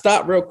then I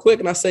stopped real quick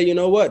and I say, you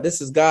know what?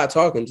 This is God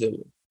talking to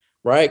me,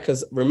 right?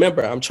 Because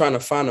remember, I'm trying to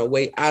find a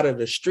way out of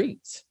the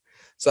streets.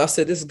 So I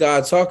said, this is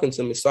God talking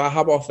to me. So I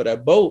hop off of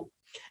that boat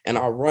and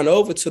I run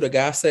over to the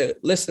guy. I said,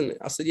 listen,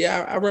 I said,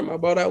 yeah, I rent my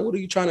boat out. What are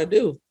you trying to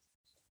do?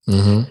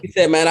 Mm-hmm. He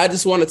said, man, I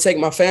just want to take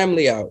my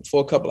family out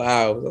for a couple of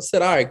hours. I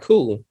said, all right,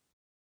 cool.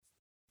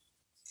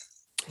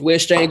 We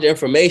exchange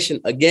information.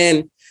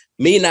 Again,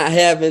 me not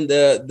having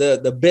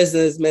the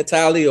business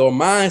mentality or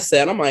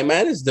mindset. I'm like,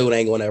 man, this dude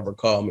ain't going to ever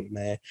call me,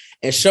 man.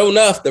 And sure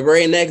enough, the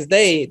very next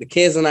day, the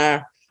kids and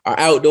I are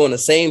out doing the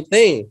same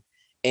thing.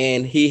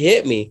 And he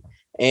hit me.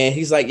 And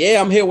he's like, yeah,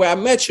 I'm here where I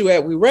met you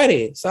at. We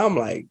ready. So I'm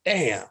like,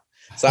 damn.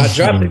 So I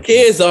dropped the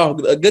kids off.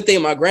 A good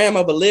thing my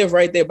grandmother lived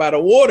right there by the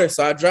water.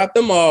 So I dropped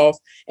them off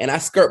and I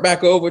skirt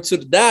back over to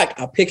the dock.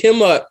 I pick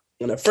him up.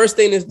 And the first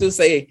thing this dude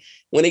say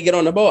when he get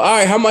on the boat, all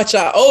right, how much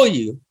I owe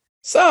you?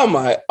 So I'm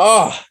like,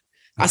 oh,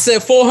 I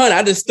said 400.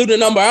 I just threw the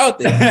number out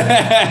there.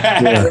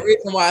 Yeah. The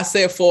reason why I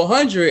said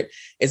 400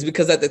 is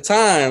because at the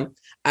time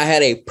I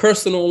had a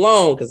personal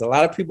loan, because a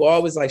lot of people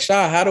always like,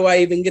 Shah, how do I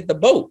even get the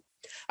boat?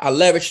 I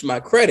leveraged my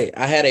credit.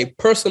 I had a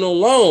personal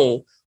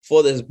loan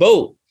for this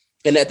boat.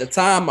 And at the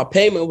time, my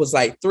payment was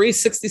like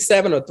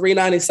 $367 or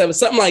 $397,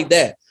 something like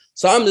that.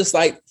 So I'm just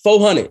like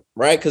 400,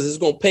 right? Because it's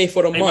going to pay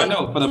for the month. I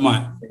know, for the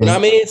month. You know what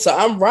I mean? So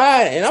I'm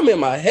riding and I'm in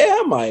my head.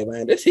 I'm like,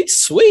 man, he's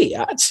sweet.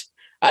 I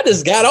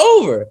just got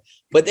over.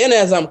 But then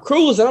as I'm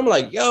cruising, I'm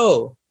like,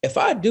 yo, if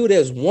I do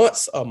this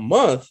once a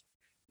month,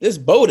 this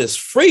boat is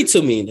free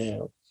to me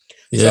now.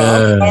 Yeah.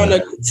 So I'm trying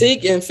to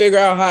critique and figure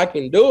out how I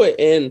can do it.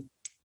 And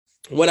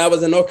when I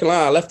was in North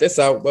Carolina, I left this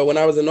out, but when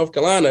I was in North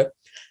Carolina,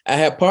 I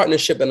had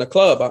partnership in a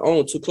club. I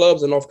owned 2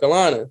 clubs in North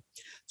Carolina.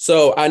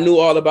 So I knew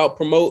all about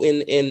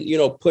promoting and, you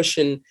know,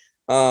 pushing,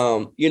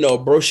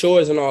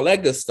 brochures and all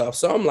that good stuff.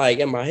 So I'm like,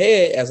 in my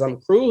head, as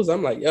I'm cruising,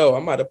 I'm like, yo,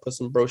 I'm about to put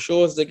some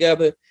brochures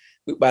together.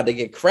 We about to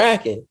get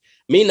cracking.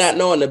 Me not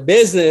knowing the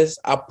business,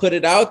 I put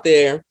it out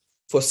there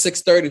for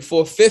 $630,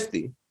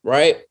 $450,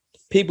 right?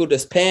 People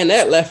just paying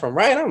that left and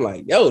right. I'm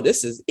like, yo,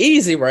 this is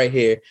easy right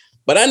here.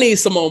 But I need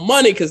some more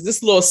money because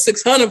this little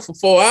 $600 for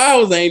 4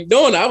 hours ain't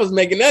doing it. I was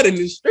making that in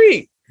the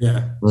street.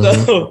 Yeah.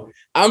 Mm-hmm. So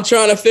I'm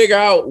trying to figure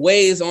out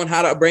ways on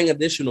how to bring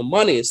additional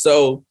money.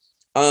 So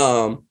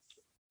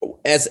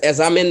as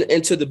I'm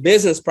into the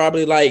business,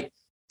 probably like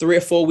 3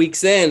 or 4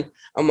 weeks in,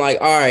 I'm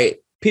like, all right,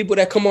 people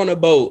that come on a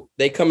boat,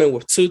 they come in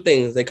with 2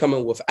 things. They come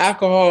in with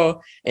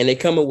alcohol and they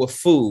come in with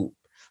food.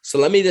 So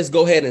let me just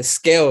go ahead and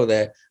scale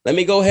that. Let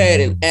me go ahead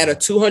and add a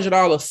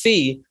 $200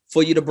 fee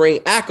for you to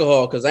bring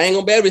alcohol, because I ain't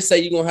gonna be able to say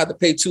you're gonna have to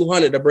pay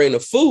 $200 to bring the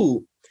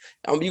food.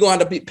 You're gonna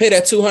have to pay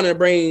that $200 to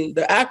bring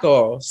the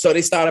alcohol. So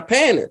they started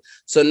paying it.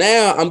 So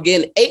now I'm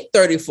getting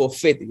 $830 for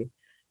 $50,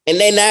 and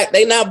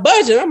they not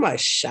budging. I'm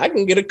like, I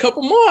can get a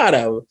couple more out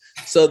of it.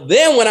 So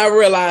then when I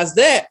realized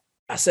that,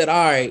 I said,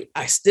 all right,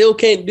 I still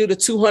can't do the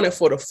 $200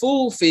 for the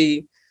food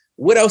fee.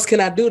 What else can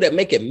I do that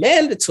make it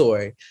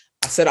mandatory?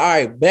 I said, all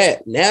right,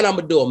 bet. Now I'm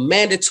gonna do a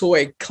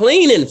mandatory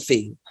cleaning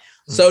fee.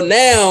 So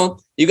now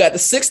you got the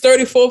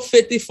 $630,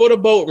 $450 for the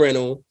boat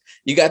rental.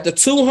 You got the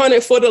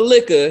 $200 for the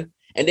liquor,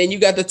 and then you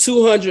got the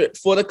 $200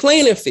 for the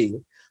cleaning fee.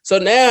 So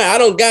now I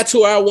don't got to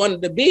where I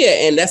wanted to be at,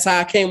 and that's how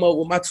I came up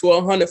with my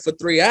 $1,200 for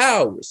 3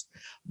 hours.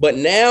 But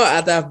now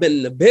after I've been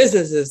in the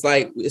business, it's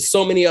like it's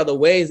so many other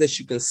ways that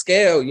you can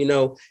scale, you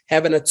know,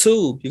 having a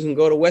tube. You can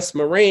go to West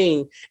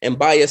Marine and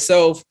buy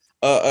yourself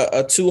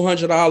a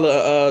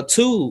 $200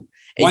 tube.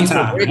 One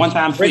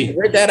time fee.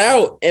 Rent that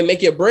out and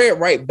make your bread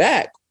right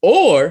back.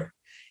 Or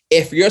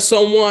if you're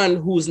someone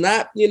who's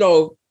not, you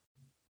know,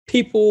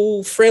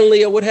 people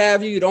friendly or what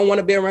have you don't want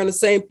to be around the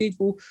same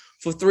people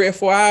for 3 or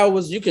 4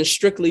 hours, you can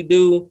strictly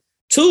do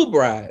tube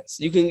rides.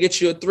 You can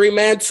get you a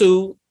 3-man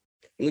tube.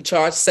 You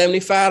charge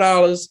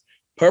 $75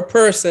 per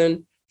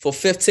person for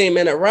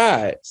 15-minute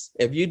rides.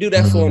 If you do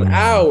that for an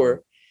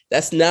hour,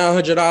 that's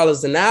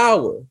 $900 an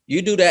hour.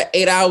 You do that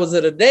 8 hours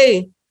of the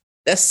day,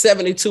 that's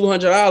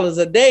 $7,200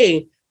 a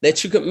day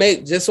that you could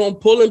make just on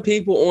pulling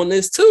people on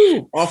this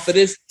tube off of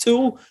this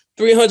 $300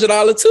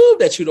 tube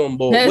that you don't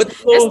board.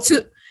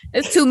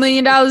 That's $2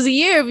 million a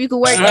year if you could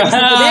work every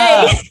single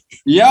day.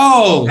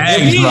 Yo,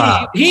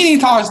 he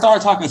didn't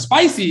start talking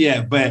spicy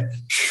yet, but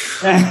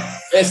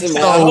listen,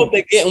 man, I hope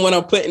they're getting what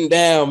I'm putting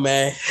down,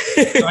 man.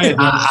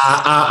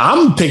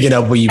 I'm picking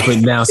up what you're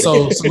putting down.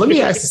 So let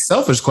me ask a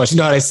selfish question.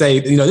 You know how they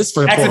say, you know, this is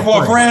for asking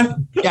for a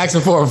friend.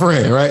 Asking for a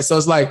friend, right? So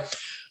it's like,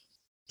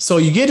 so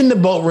you get in the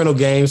boat rental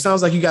game.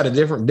 Sounds like you got a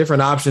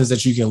different options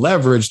that you can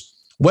leverage.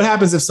 What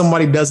happens if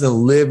somebody doesn't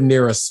live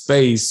near a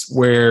space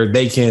where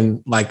they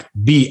can like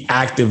be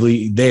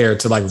actively there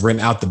to like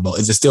rent out the boat?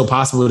 Is it still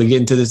possible to get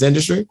into this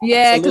industry?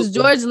 Yeah, because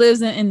George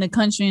lives in the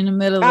country in the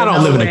middle. I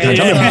don't live in the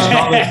country.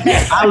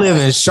 I live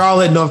in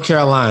Charlotte, North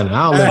Carolina.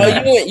 I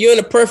don't live you're in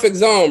the perfect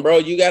zone, bro.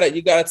 You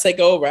gotta take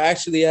over. I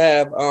actually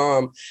have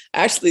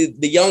the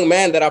young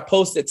man that I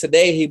posted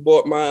today, he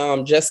bought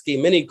my jet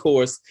ski mini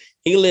course.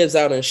 He lives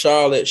out in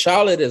Charlotte.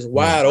 Charlotte is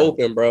wide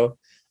open, bro.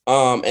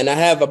 And I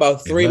have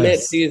about 3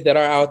 mentees that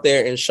are out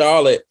there in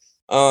Charlotte.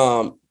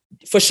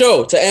 For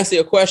sure, to answer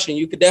your question,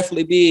 you could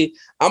definitely be.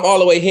 I'm all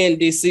the way here in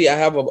DC. I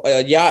have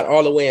a yacht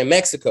all the way in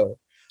Mexico.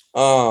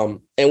 And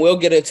we'll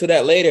get into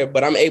that later,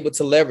 but I'm able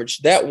to leverage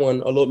that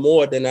one a little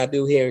more than I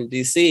do here in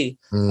DC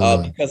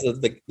because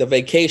of the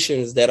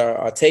vacations that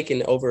are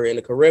taken over in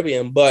the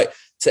Caribbean. But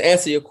to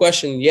answer your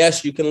question,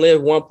 yes, you can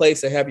live one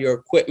place and have your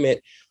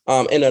equipment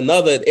in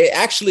another. It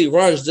actually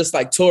runs just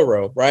like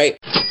Turo, right?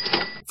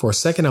 For a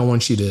second, I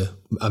want you to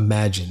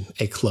imagine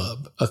a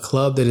club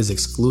that is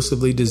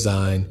exclusively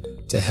designed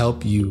to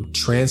help you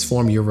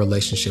transform your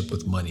relationship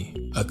with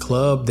money, a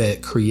club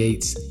that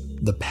creates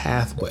the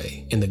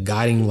pathway and the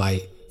guiding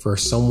light for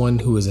someone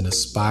who is an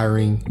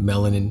aspiring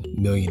melanin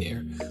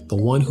millionaire, the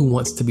one who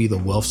wants to be the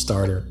wealth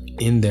starter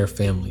in their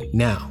family.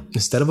 Now,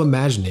 instead of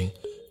imagining,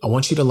 I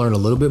want you to learn a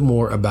little bit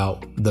more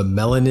about the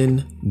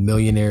Melanin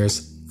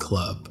Millionaires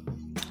Club,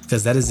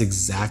 because that is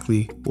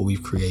exactly what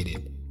we've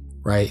created.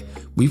 Right?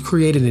 We've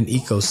created an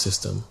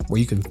ecosystem where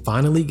you can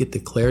finally get the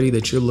clarity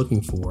that you're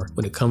looking for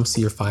when it comes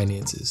to your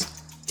finances,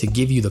 to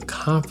give you the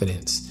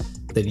confidence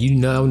that you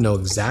now know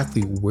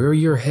exactly where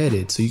you're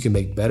headed so you can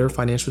make better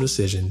financial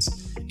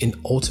decisions and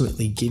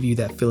ultimately give you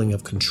that feeling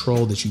of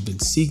control that you've been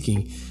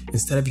seeking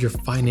instead of your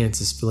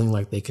finances feeling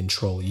like they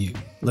control you.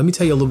 Let me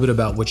tell you a little bit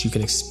about what you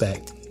can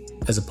expect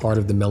as a part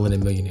of the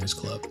Melanin Millionaires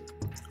Club.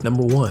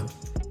 Number one,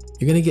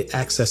 you're going to get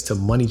access to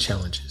money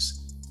challenges.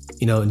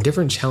 You know, and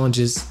different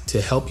challenges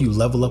to help you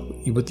level up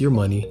with your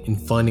money in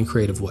fun and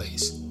creative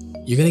ways.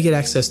 You're going to get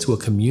access to a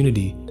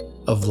community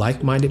of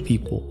like-minded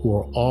people who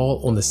are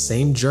all on the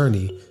same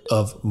journey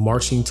of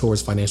marching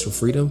towards financial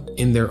freedom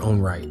in their own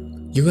right.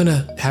 You're going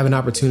to have an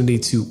opportunity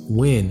to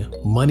win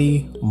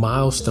money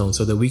milestones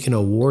so that we can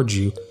award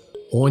you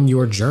on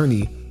your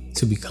journey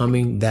to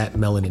becoming that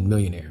melanin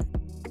millionaire.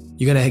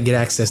 You're going to get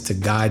access to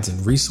guides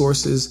and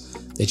resources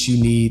that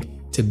you need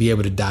to be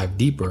able to dive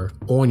deeper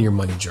on your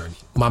money journey.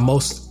 My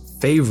most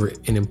favorite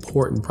and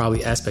important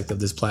probably aspect of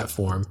this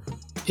platform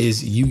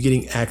is you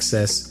getting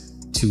access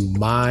to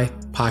My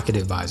Pocket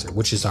Advisor,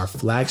 which is our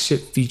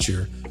flagship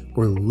feature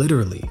where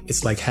literally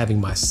it's like having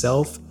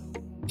myself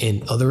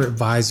and other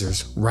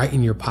advisors right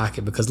in your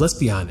pocket. Because let's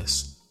be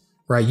honest,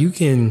 right? You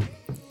can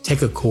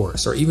take a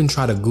course or even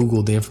try to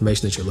Google the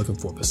information that you're looking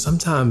for. But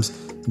sometimes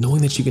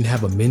knowing that you can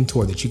have a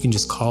mentor that you can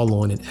just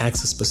call on and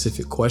ask a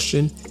specific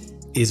question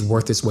is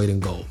worth its weight in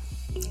gold.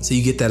 So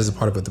you get that as a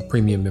part of the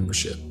premium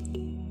membership.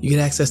 You get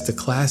access to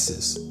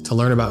classes to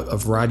learn about a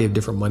variety of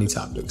different money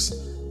topics.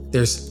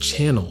 There's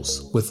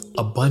channels with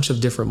a bunch of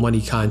different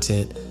money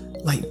content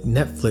like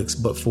Netflix,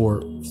 but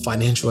for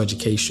financial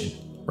education,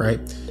 right?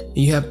 And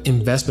you have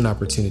investment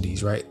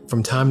opportunities, right?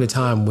 From time to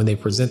time when they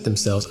present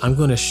themselves, I'm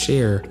going to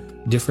share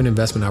different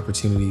investment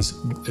opportunities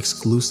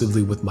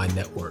exclusively with my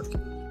network.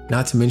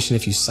 Not to mention,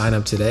 if you sign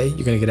up today,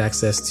 you're going to get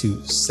access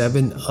to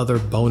 7 other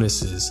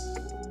bonuses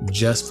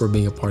just for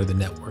being a part of the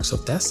network. So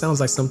if that sounds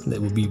like something that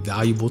will be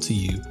valuable to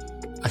you,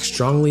 I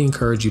strongly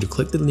encourage you to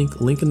click the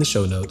link in the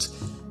show notes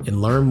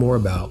and learn more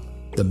about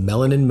the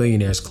Melanin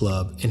Millionaires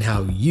Club and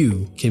how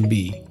you can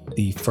be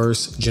the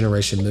first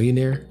generation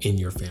millionaire in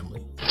your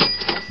family.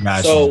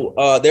 Gotcha.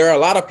 So there are a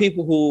lot of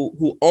people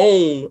who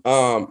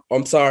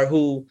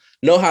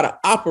know how to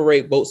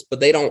operate boats, but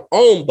they don't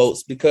own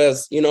boats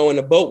because, you know, in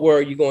the boat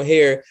world, you're going to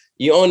hear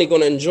you're only going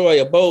to enjoy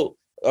a boat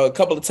a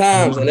couple of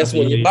times, and that's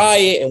when you buy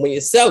it and when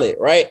you sell it,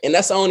 right? And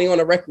that's only on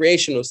the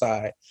recreational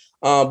side.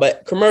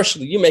 But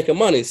commercially, you're making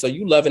money, so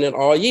you loving it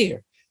all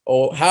year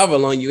or however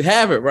long you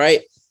have it,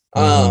 right?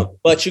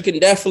 But you can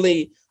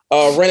definitely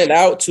rent it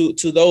out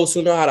to those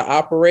who know how to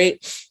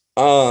operate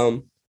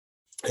and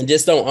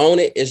just don't own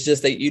it. It's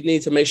just that you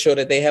need to make sure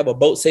that they have a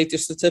boat safety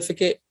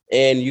certificate,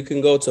 and you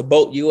can go to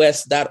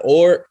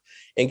boatus.org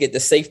and get the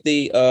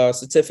safety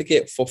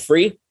certificate for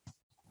free.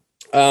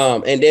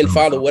 And then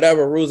follow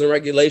whatever rules and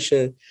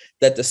regulations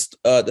that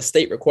the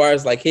state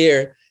requires. Like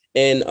here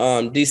in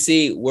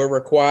DC, we're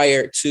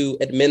required to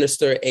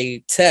administer a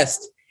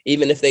test.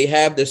 Even if they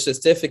have their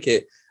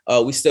certificate,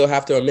 we still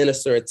have to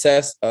administer a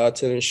test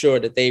to ensure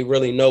that they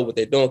really know what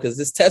they're doing, because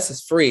this test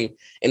is free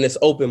and it's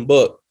open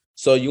book.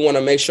 So you want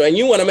to make sure, and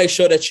you want to make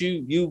sure that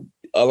you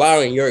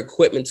allowing your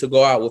equipment to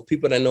go out with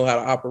people that know how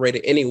to operate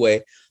it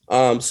anyway.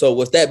 So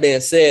with that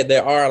being said,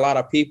 there are a lot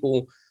of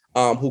people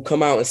who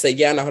come out and say,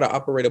 yeah, I know how to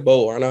operate a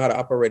boat, or I know how to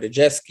operate a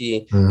jet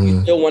ski.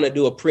 You still want to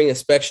do a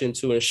pre-inspection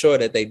to ensure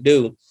that they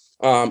do,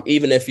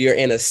 even if you're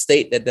in a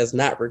state that does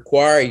not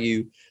require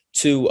you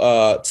to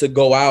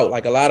go out.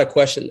 Like a lot of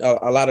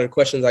the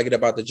questions I get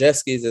about the jet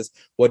skis is,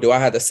 well, do I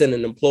have to send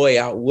an employee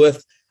out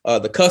with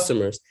the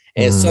customers?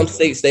 And some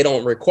states, they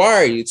don't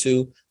require you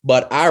to,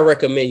 but I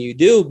recommend you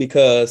do,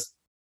 because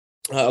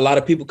a lot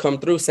of people come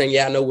through saying,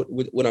 yeah, I know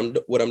what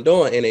I'm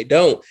doing, and they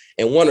don't.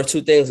 And one or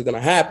two things are going to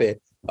happen.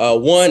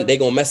 One, they're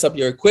going to mess up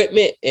your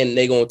equipment and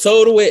they're going to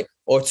total it,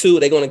 or two,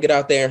 they're going to get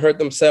out there and hurt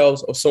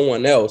themselves or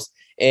someone else.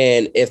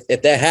 And if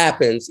that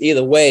happens,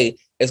 either way,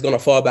 it's going to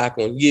fall back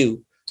on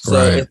you.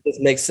 So it just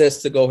makes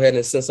sense to go ahead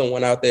and send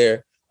someone out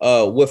there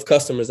with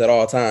customers at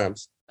all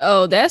times.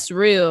 Oh, that's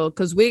real.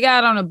 Because we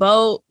got on a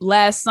boat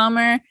last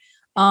summer.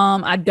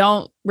 I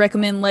don't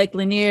recommend Lake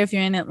Lanier if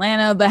you're in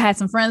Atlanta, but I had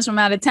some friends from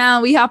out of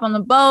town. We hop on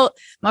the boat.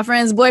 My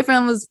friend's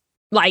boyfriend was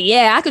like,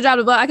 yeah, I could drive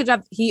the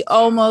boat. He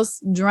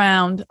almost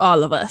drowned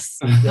all of us.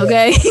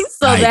 Okay.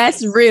 So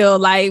that's real.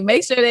 Like,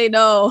 make sure they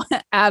know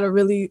how to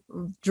really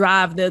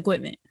drive the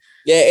equipment.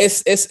 Yeah,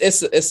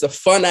 it's a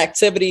fun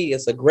activity.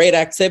 It's a great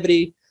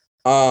activity.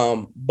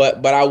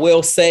 But I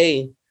will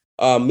say,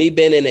 me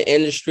being in the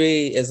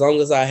industry as long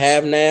as I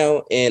have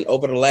now, and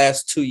over the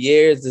last 2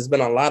 years, there's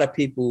been a lot of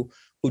people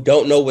who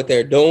don't know what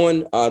they're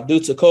doing due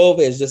to COVID.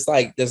 It's just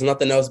like there's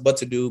nothing else but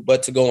to do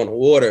but to go on the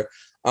water.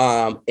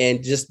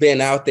 And just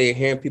being out there,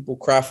 hearing people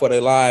cry for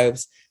their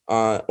lives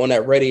on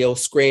that radio,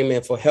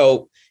 screaming for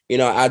help.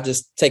 I've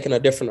just taken a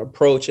different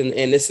approach, and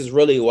this is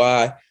really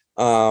why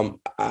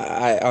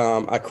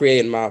I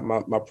created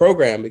my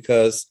program,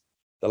 because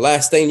the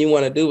last thing you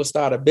want to do is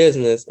start a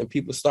business and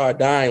people start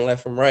dying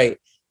left and right,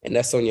 and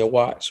that's on your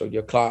watch or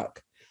your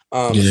clock.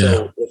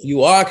 So if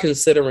you are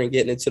considering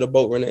getting into the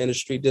boat rental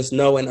industry, just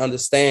know and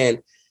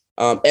understand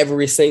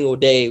every single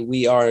day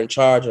we are in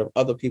charge of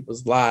other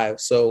people's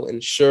lives. So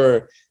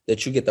ensure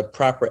that you get the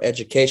proper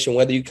education,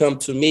 whether you come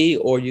to me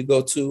or you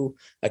go to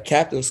a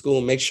captain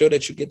school. Make sure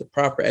that you get the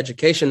proper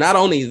education. Not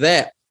only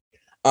that,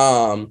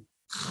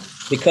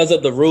 because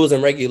of the rules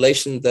and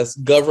regulations that's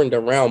governed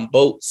around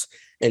boats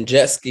and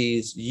jet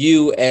skis,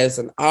 you as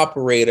an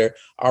operator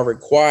are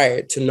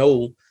required to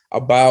know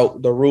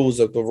about the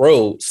rules of the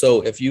road.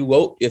 So if you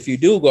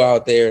do go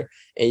out there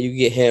and you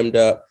get hemmed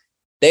up,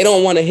 they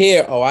don't want to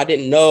hear, oh, I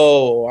didn't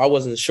know, or I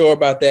wasn't sure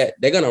about that.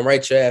 They're going to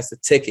write your ass a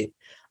ticket.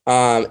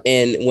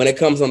 And when it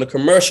comes on the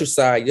commercial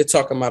side, you're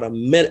talking about a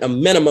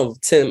minimum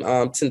of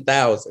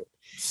 10,000.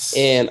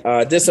 And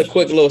just a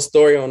quick little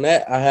story on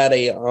that. I had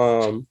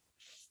a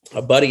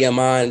buddy of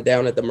mine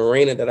down at the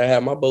marina that I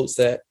have my boats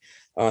at.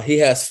 He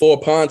has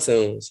 4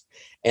 pontoons.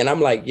 And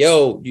I'm like,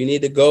 yo, you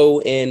need to go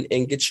and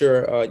get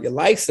your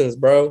license,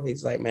 bro.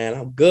 He's like, man,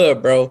 I'm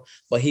good, bro.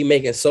 But he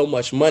making so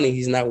much money,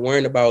 he's not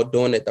worrying about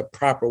doing it the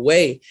proper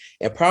way.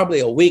 And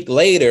probably a week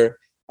later,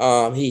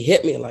 he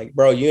hit me like,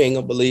 bro, you ain't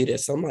gonna believe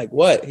this. I'm like,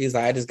 what? He's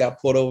like, I just got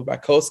pulled over by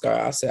Coast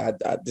Guard. I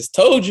said, I just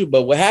told you,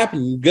 but what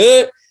happened? You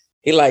good?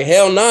 He like,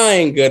 hell no, I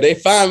ain't good. They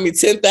fined me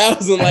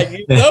 10,000 like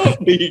you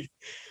told me.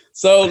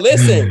 So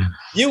listen,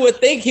 you would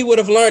think he would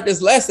have learned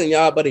this lesson,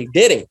 y'all, but he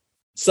didn't.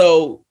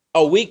 So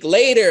a week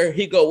later,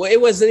 well,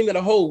 it wasn't even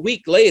a whole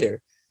week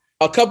later.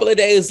 A couple of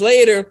days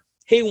later,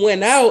 he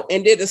went out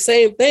and did the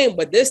same thing,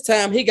 but this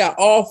time he got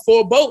all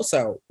 4 boats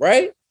out,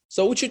 right?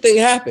 So what you think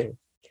happened?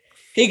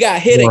 He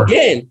got hit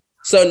again.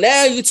 So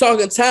now you're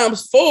talking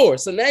times 4.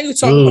 So now you're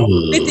talking about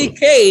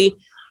 $50K,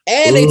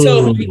 and they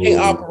told him he can't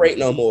operate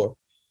no more,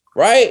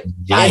 right?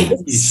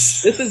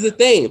 This is the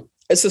thing.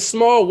 It's a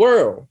small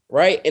world,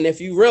 right? And if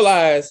you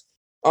realize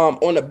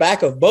on the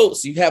back of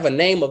boats, you have a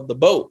name of the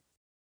boat.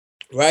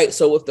 Right.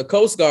 So with the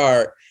Coast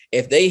Guard,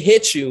 if they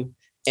hit you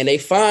and they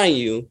fine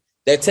you,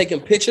 they're taking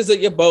pictures of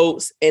your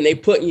boats and they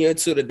putting you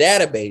into the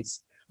database.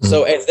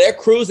 So as they're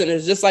cruising,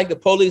 it's just like the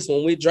police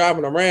when we're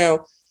driving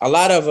around. a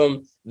lot of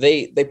them,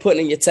 they put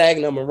in your tag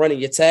number, running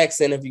your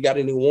tax in if you got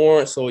any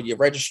warrants or your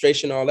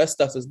registration, all that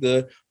stuff is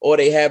good. Or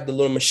they have the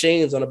little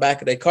machines on the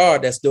back of their car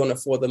that's doing it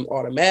for them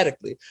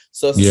automatically.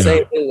 So it's the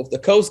same thing with the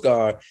Coast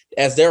Guard.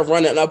 As they're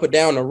running up and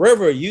down the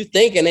river, you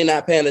thinking they're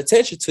not paying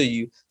attention to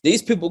you.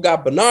 These people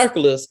got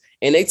binoculars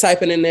and they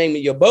typing in the name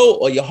of your boat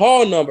or your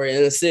hull number and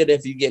instead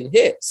if you're getting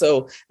hit.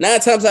 So 9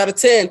 times out of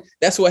 10,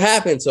 that's what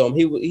happened to him.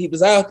 He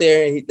was out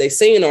there and they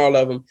seen all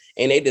of them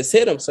and they just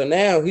hit him. So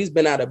now he's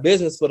been out of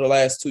business for the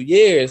last 2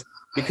 years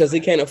because he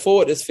can't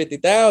afford this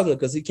 $50,000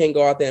 because he can't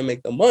go out there and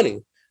make the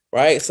money,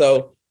 right?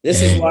 So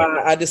this is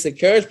why I just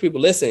encourage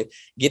people, listen,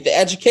 get the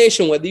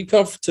education, whether you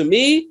come to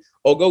me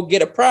or go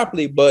get it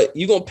properly, but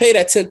you're going to pay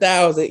that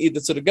 $10,000 either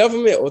to the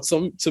government or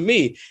to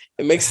me.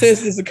 It makes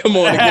sense just to come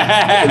on.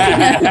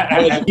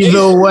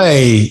 Either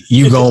way,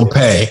 you going to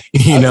pay.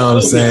 You know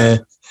what I'm saying?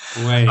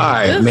 All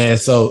right, man.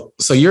 So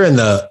you're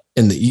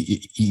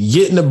you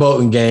get in the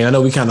boating game. I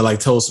know we kind of like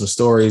told some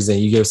stories and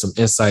you gave some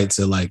insight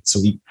to like, so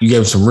you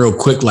gave some real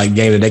quick like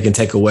game that they can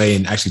take away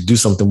and actually do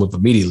something with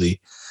immediately.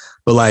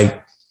 But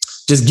like,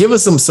 just give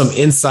us some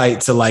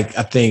insight to like,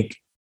 I think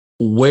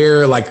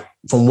where like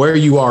from where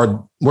you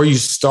are, where you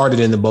started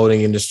in the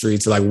boating industry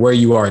to like where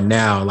you are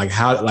now, like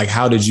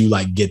how did you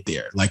like get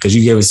there? Like, cause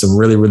you gave us some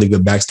really, really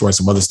good backstory,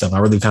 some other stuff. I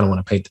really kind of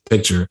want to paint the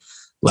picture.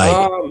 Like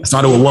I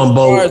started with one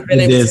boat,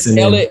 this and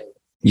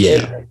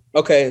then,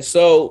 Okay.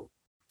 So,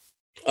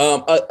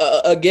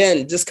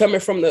 again, just coming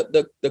from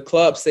the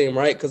club scene,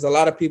 right? Because a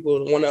lot of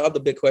people, one of the other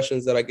big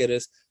questions that I get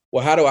is,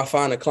 well, how do I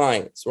find the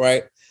clients,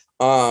 right?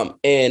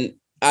 And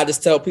I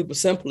just tell people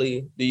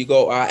simply,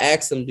 I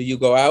ask them, do you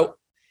go out?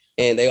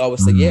 And they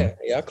always say,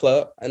 yeah,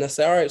 club. And I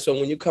say, all right, so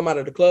when you come out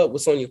of the club,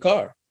 what's on your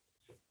car?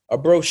 A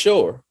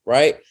brochure,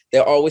 right?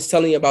 They're always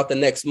telling you about the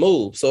next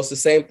move. So it's the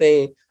same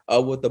thing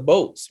with the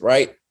boats,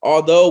 right?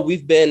 Although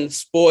we've been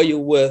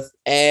spoiled with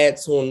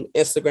ads on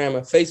Instagram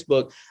and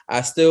Facebook,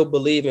 I still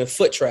believe in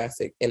foot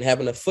traffic and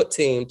having a foot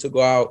team to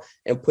go out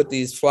and put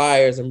these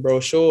flyers and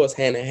brochures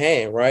hand in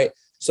hand, right?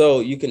 So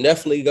you can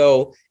definitely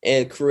go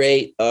and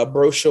create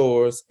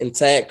brochures and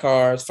tag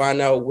cards,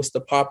 find out what's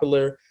the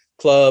popular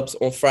clubs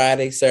on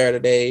Friday,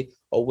 Saturday,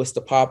 or what's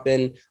the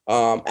popping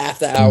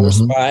after hour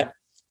spot,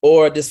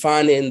 or just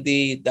finding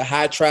the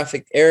high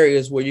traffic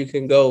areas where you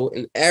can go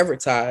and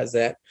advertise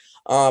at.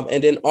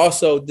 And then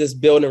also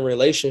just building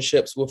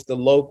relationships with the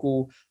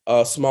local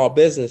small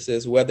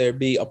businesses, whether it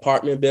be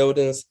apartment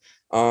buildings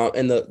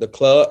and the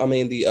club. I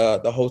mean,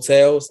 the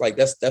hotels, like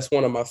that's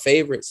one of my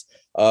favorites,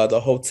 the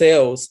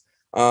hotels.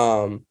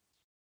 And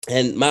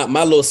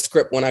my little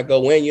script when I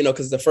go in,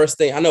 because the first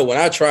thing I know when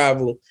I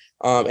travel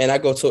and I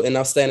go to and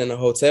I'm staying in a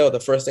hotel, the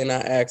first thing I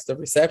ask the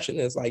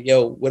receptionist is like,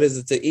 yo, what is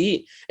it to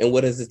eat and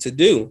what is it to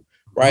do?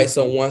 Right.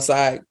 So once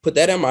I put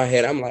that in my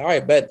head, I'm like, all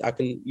right, bet I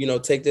can,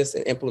 take this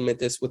and implement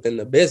this within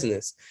the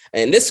business.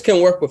 And this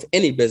can work with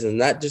any business,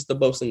 not just the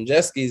boats and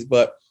jet skis,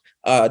 but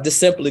just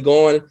simply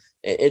going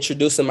and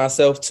introducing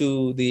myself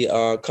to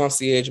the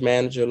concierge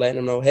manager, letting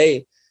them know,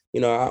 hey,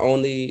 I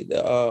own the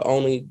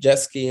only jet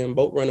ski and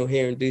boat rental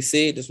here in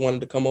DC. Just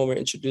wanted to come over and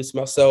introduce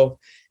myself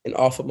and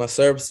offer my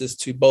services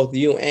to both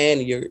you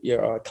and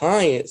your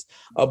clients.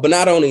 But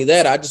not only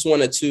that, I just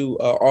wanted to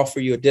offer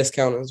you a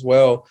discount as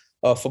well.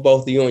 For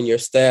both you and your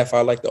staff,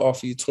 I'd like to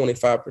offer you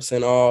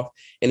 25% off,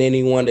 and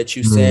anyone that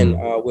you send,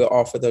 we'll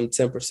offer them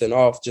 10%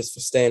 off just for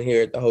staying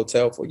here at the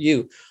hotel for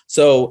you.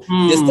 So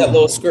just that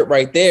little script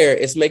right there,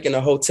 it's making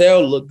the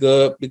hotel look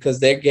good because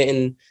they're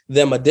getting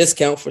them a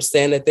discount for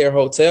staying at their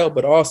hotel,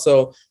 but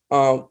also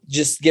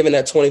just giving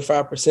that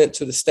 25%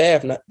 to the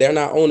staff. They're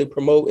not only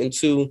promoting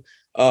to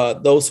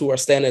those who are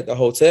staying at the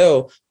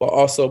hotel, but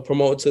also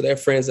promote to their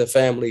friends and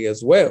family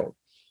as well.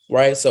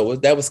 Right. So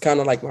that was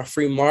kind of like my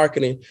free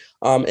marketing.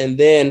 And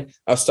then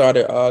I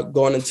started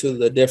going into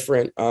the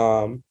different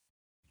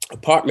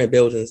apartment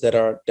buildings that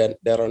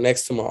are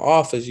next to my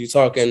office. You're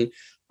talking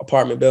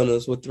apartment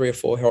buildings with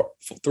 300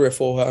 or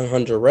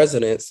 400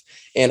 residents.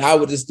 And I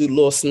would just do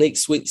little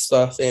sweet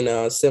stuff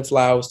and send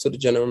flowers to the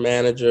general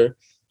manager.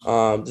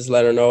 Just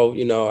let her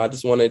know, I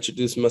just want to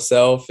introduce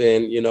myself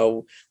and,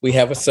 we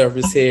have a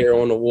service here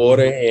on the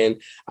water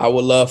and I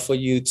would love for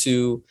you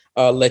to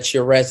let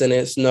your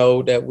residents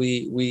know that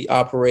we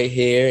operate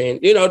here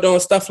and, doing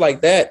stuff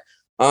like that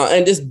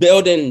and just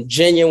building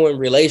genuine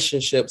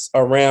relationships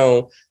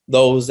around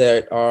those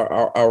that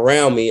are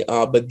around me.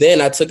 But then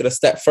I took it a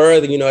step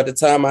further. At the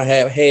time I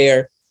had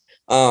hair.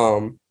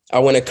 I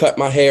went and cut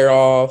my hair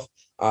off.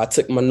 I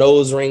took my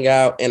nose ring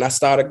out and I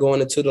started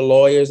going into the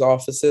lawyers'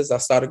 offices. I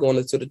started going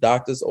into the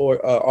doctor's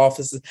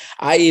offices.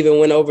 I even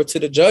went over to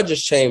the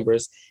judge's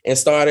chambers and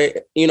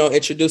started,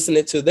 introducing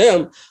it to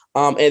them.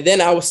 And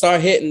then I would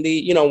start hitting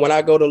when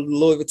I go to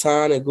Louis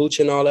Vuitton and Gucci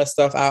and all that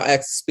stuff, I'll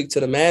actually speak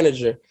to the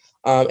manager.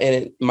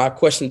 And my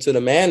question to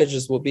the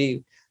managers will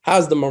be,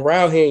 how's the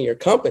morale here in your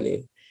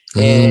company?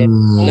 And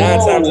 9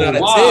 times out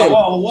of 10.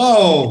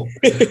 Whoa.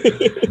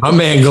 My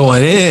man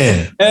going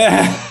in.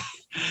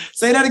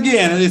 Say that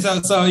again.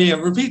 So yeah,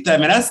 repeat that,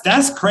 man.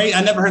 That's crazy.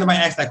 I never heard anybody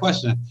ask that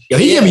question. Yo,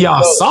 he giving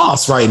y'all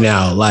sauce right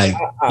now, like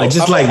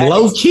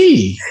low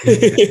key.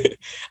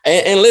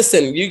 and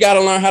listen, you got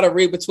to learn how to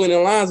read between the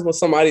lines when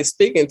somebody's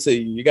speaking to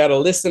you. You got to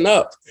listen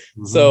up.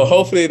 Mm-hmm. So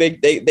hopefully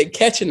they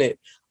catching it.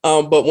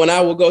 But when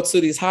I would go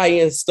to these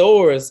high-end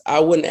stores,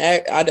 I wouldn't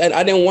act. I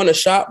didn't want to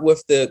shop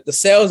with the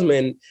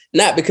salesman,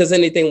 not because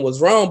anything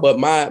was wrong, but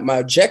my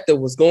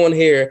objective was going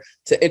here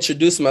to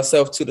introduce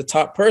myself to the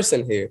top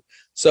person here.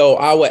 So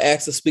I would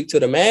ask to speak to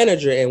the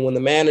manager. And when the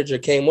manager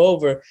came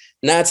over,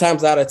 9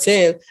 times out of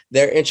 10,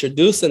 they're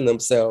introducing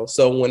themselves.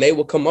 So when they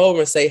would come over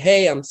and say,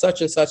 hey, I'm such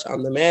and such,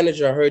 I'm the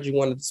manager, I heard you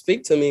wanted to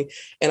speak to me.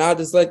 And I'll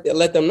just let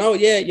them know,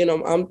 yeah, you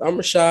know, I'm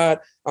Rashad.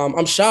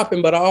 I'm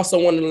shopping, but I also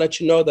wanted to let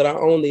you know that I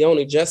own the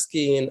only jet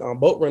ski and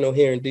boat rental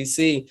here in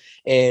DC.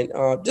 And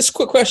just a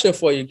quick question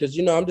for you, because,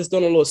 you know, I'm just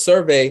doing a little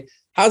survey.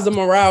 How's the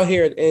morale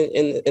here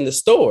in the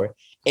store?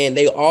 And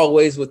they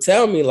always would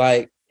tell me,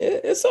 like,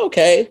 it's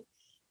okay.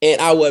 And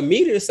I would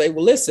immediately say,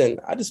 well, listen,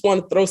 I just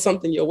want to throw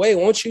something your way.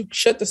 Won't you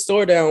shut the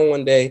store down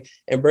one day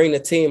and bring the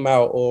team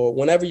out? Or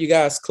whenever you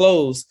guys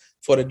close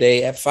for the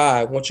day at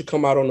 5, won't you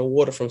come out on the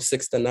water from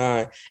 6 to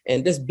 9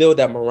 and just build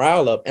that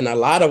morale up? And a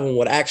lot of them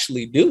would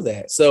actually do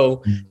that.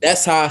 So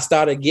that's how I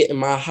started getting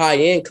my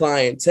high-end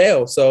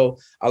clientele. So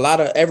a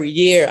lot of every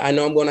year, I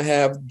know I'm going to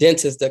have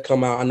dentists that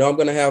come out. I know I'm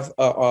going to have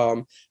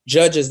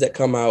judges that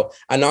come out.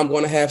 I know I'm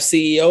going to have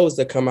CEOs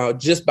that come out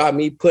just by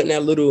me putting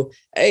that little,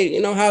 hey,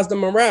 you know, how's the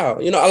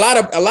morale? You know,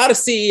 a lot of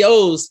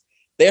CEOs,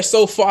 they're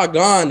so far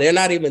gone, they're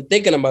not even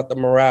thinking about the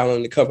morale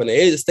in the company.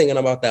 They're just thinking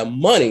about that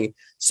money.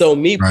 So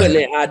me putting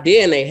that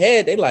idea in their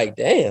head, they like,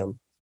 damn.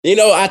 You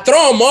know, I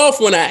throw them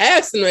off when I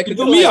ask them. You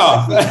threw me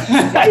off.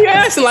 Why you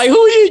asking? Like, who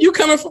are you? You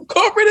coming from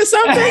corporate or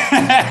something?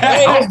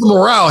 How's the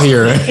morale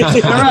here?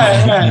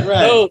 right.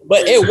 So,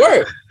 but it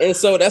worked. And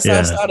so that's how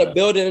I started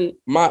building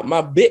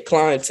my big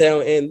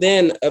clientele. And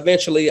then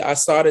eventually I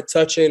started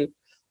touching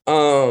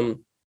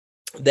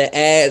the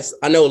ads.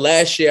 I know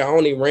last year I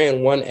only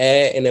ran one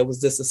ad, and it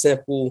was just a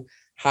simple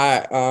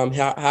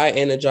high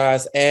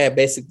energized ad,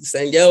 basically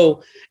saying,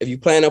 yo, if you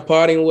plan on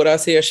partying with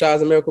us here at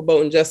Shaw's American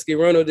Boat and Jet Ski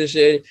Rental this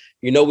year,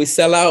 you know we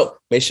sell out.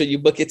 Make sure you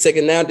book your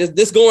ticket now.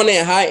 This going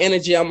in high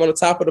energy. I'm on the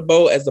top of the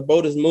boat as the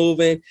boat is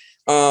moving.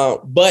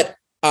 But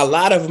a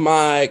lot of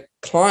my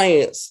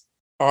clients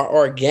are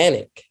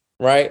organic,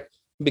 right?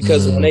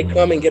 Because when they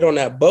come and get on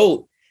that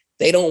boat,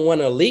 they don't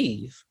want to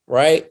leave,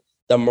 right?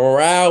 The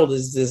morale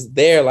is just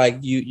there. Like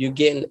you're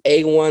getting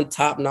A1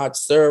 top-notch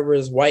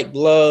servers, white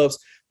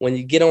gloves. When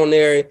you get on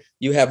there,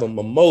 you have a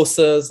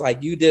mimosas,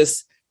 like you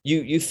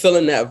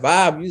feeling that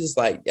vibe. You just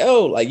like,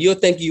 yo, like you'll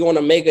think you're on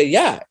a mega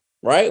yacht,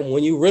 right?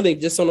 When you really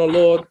just on a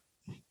little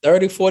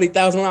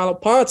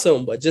 $30,000-$40,000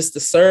 pontoon, but just the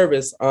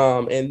service.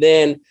 And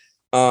then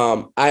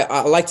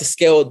I like to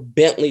scale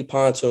Bentley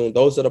pontoon.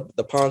 Those are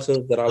the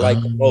pontoons that I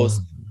like the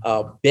most.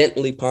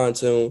 Bentley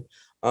pontoon.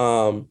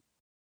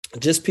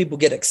 Just people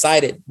get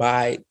excited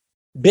by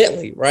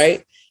Bentley,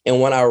 right?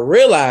 And when I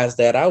realized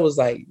that, I was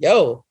like,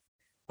 yo,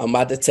 I'm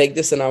about to take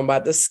this and I'm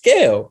about to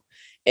scale.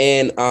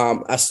 And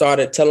I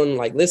started telling them,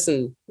 like,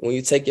 listen, when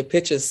you take your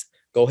pictures,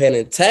 go ahead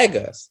and tag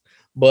us.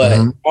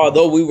 But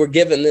although we were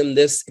giving them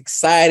this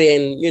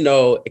exciting, you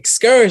know,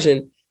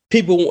 excursion,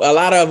 a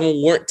lot of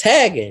them weren't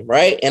tagging,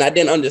 right? And I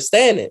didn't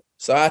understand it.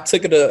 So I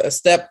took it a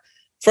step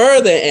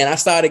further and I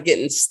started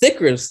getting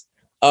stickers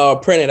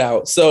printed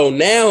out. So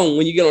now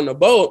when you get on the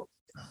boat,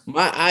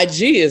 my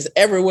IG is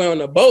everywhere on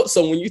the boat.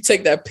 So when you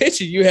take that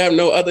picture, you have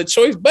no other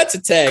choice but to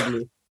tag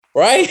me.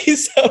 Right.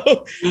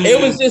 So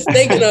it was just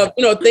thinking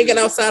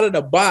outside of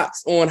the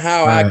box on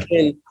how I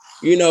can,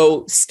 you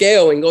know,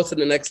 scale and go to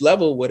the next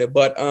level with it.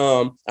 But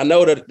I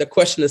know that the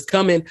question is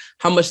coming.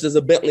 How much does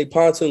a Bentley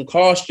pontoon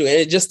cost you? And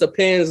it just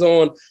depends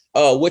on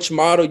which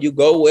model you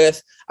go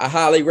with. I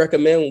highly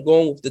recommend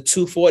going with the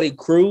 240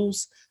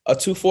 Cruise. A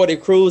 240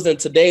 Cruise in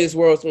today's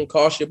world is going to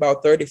cost you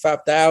about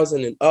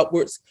 $35,000 and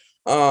upwards.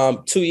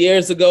 2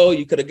 years ago,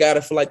 you could have got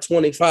it for like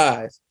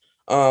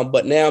 $25,000.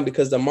 But now,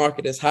 because the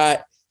market is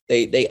hot,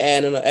 they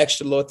add in an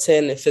extra little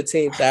 $10,000 and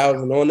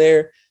 $15,000 on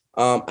there.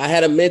 I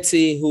had a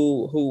mentee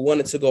who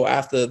wanted to go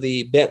after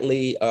the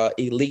Bentley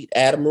Elite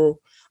Admiral.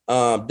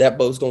 That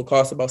boat's going to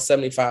cost about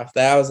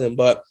 $75,000.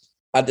 But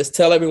I just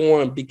tell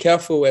everyone, be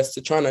careful as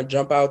to trying to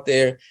jump out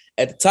there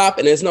at the top.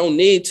 And there's no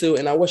need to.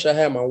 And I wish I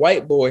had my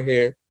whiteboard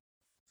here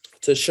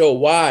to show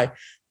why.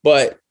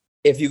 But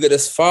if you could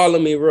just follow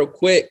me real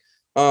quick,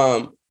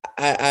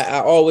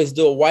 I always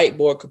do a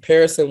whiteboard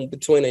comparison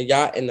between a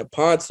yacht and the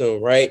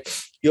pontoon, right?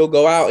 You'll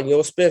go out and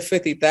you'll spend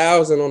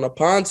 $50,000 on a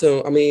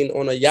pontoon,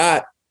 on a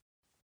yacht,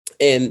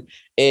 and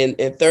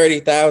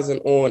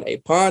 $30,000 on a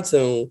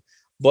pontoon.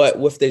 But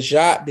with this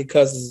yacht,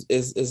 because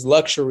it's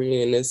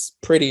luxury and it's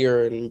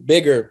prettier and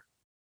bigger,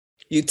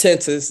 you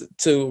tend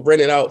to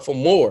rent it out for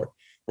more,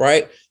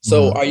 right?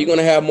 So are you going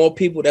to have more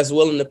people that's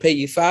willing to pay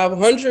you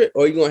 $500,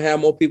 or are you going to have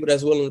more people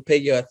that's willing to pay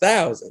you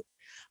 $1,000?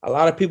 a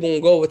lot of people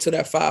won't go over to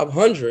that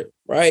 500,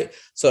 right?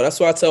 So that's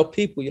why I tell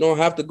people, you don't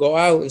have to go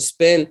out and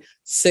spend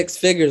 6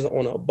 figures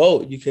on a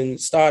boat. You can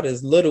start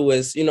as little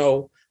as,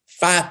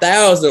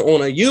 5,000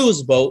 on a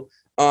used boat.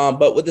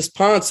 But with this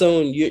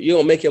pontoon,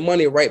 you'll make your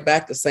money right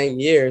back the same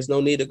year. There's no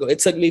need to go. It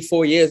took me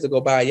 4 years to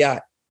go buy a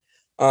yacht.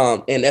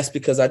 And that's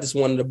because I just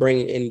wanted to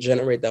bring and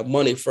generate that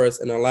money first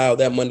and allow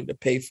that money to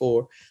pay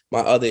for my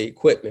other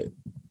equipment.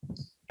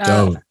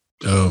 No,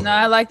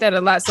 I like that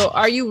a lot. So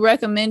are you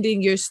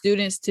recommending your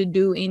students to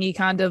do any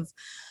kind of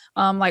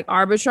like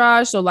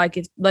arbitrage? So like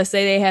if let's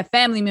say they have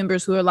family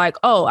members who are like,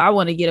 oh, I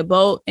want to get a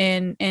boat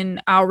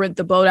and I'll rent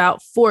the boat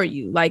out for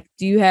you. Like,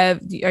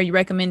 are you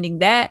recommending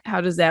that?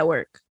 How does that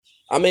work?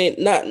 I mean,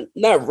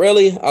 not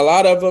really. A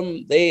lot of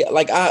them, they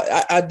like,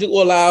 I do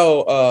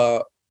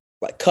allow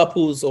like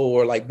couples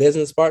or like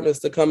business partners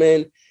to come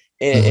in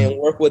and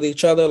work with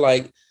each other.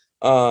 Like,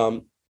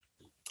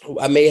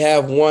 I may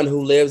have one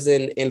who lives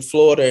in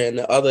Florida and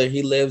the other,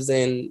 he lives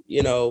in,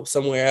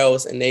 somewhere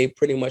else, and they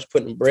pretty much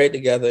putting bread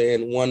together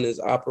and one is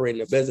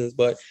operating a business.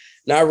 But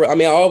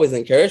I always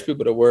encourage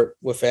people to work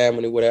with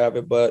family,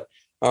 whatever. But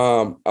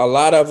a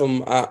lot of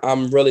them,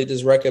 I'm really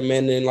just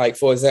recommending, like,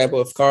 for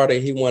example, if Carter,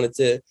 he wanted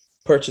to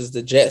purchase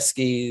the jet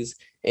skis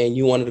and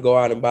you wanted to go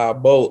out and buy a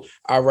boat,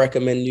 I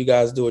recommend you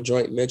guys do a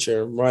joint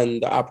venture and run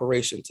the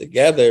operation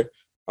together,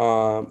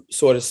 so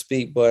to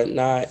speak, but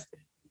not,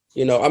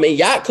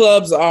 yacht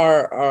clubs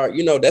are,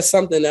 that's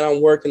something that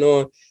I'm working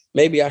on.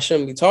 Maybe I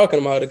shouldn't be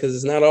talking about it because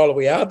it's not all the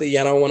way out there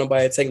yet. I don't want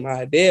nobody to take my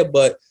idea,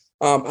 but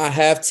I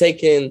have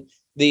taken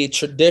the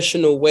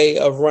traditional way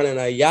of running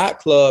a yacht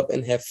club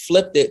and have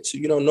flipped it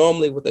to,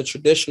 normally with a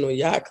traditional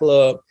yacht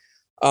club,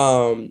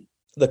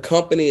 the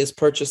company is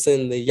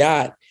purchasing the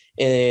yacht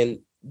and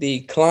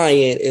the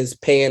client is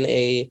paying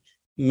a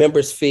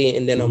member's fee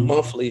and then a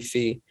monthly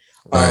fee.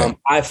 Right.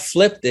 I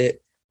flipped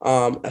it.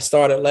 I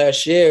started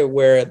last year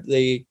where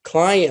the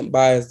client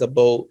buys the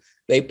boat,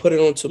 they put it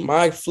onto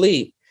my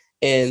fleet,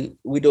 and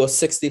we do a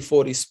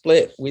 60-40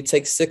 split. We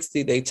take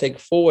 60, they take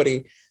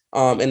 40.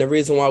 And the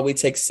reason why we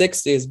take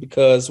 60 is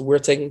because we're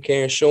taking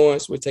care of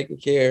insurance, we're taking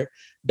care of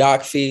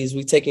dock fees,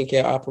 we're taking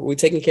care of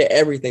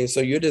everything.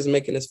 So you're just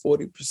making this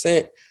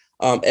 40%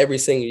 every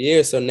single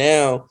year. So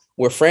now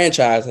we're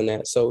franchising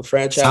that. So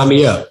franchising. Sign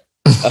me up.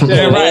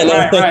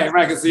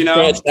 Right. Casino.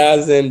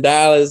 Franchising in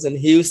Dallas and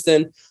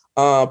Houston.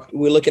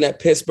 We're looking at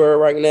Pittsburgh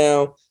right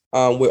now.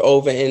 We're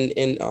over in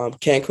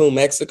Cancun,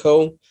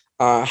 Mexico.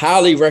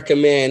 Highly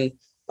recommend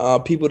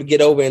people to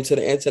get over into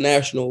the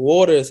international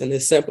waters, and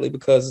it's simply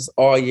because it's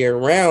all year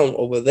round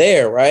over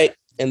there, right?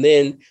 And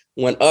then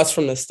when us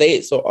from the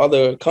States or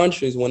other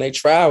countries, when they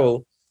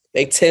travel,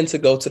 they tend to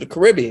go to the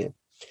Caribbean.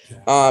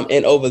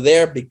 And over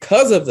there,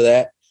 because of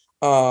that,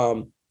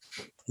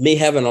 me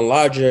having a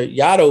larger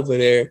yacht over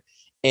there,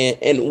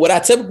 and what I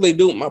typically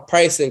do with my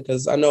pricing,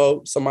 because I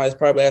know somebody's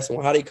probably asking,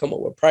 well, how do you come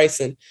up with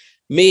pricing?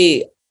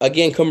 Me,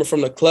 again, coming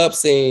from the club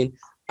scene,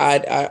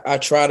 I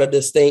try to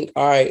distinct,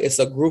 all right, it's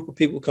a group of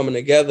people coming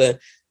together.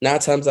 9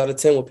 times out of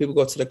 10, when people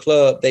go to the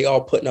club, they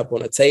all putting up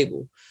on a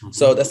table.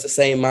 So that's the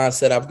same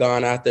mindset I've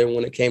gone out there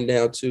when it came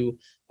down to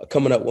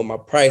coming up with my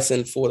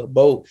pricing for the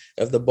boat.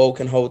 If the boat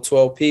can hold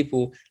 12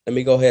 people, let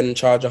me go ahead and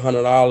charge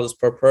 $100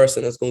 per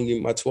person. That's going to give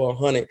me my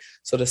 $1,200.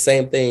 So the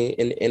same thing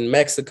in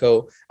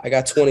Mexico, I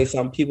got 20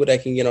 some people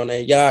that can get on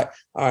that yacht.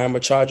 All right, I'm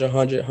going to charge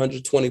 $100,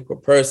 $120 per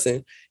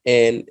person.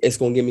 And it's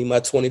going to give me my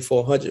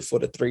 $2,400 for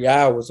the 3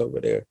 hours over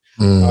there.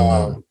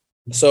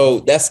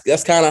 So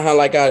that's kind of how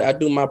I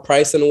do my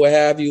pricing and what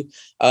have you.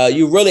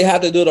 You really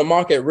have to do the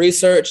market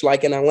research.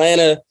 Like in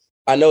Atlanta,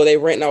 I know they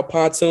rent out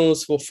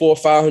pontoons for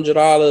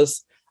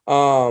 $400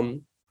 or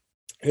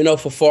 $500.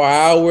 For 4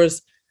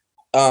 hours.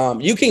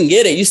 You can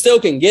get it. You still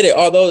can get it.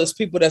 Although there's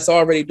people that's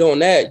already doing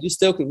that, you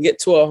still can get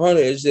to $100.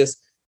 It's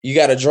just you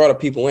got to draw the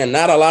people in.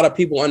 Not a lot of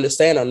people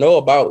understand or know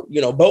about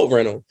boat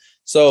rental.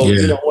 So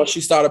once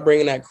you started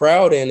bringing that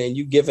crowd in and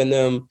you giving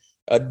them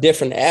a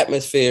different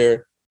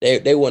atmosphere,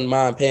 they wouldn't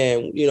mind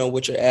paying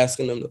what you're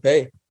asking them to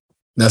pay.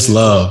 That's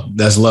love.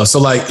 That's love.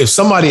 So like if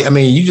somebody,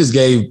 you just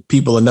gave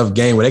people enough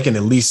game where they can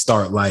at least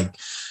start like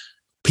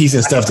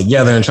piecing stuff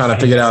together and trying to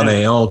figure it out on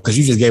their own, because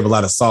you just gave a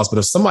lot of sauce. But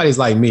if somebody's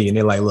like me and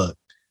they're like, look,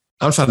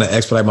 I'm trying to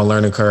expedite my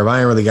learning curve, I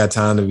ain't really got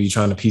time to be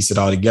trying to piece it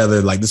all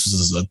together. Like this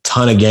was a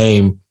ton of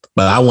game,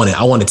 but I want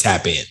to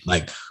tap in.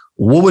 Like,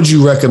 what would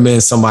you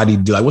recommend somebody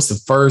do? Like, what's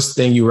the first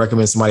thing you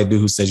recommend somebody do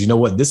who says, you know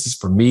what, this is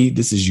for me,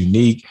 this is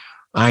unique,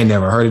 I ain't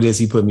never heard of this,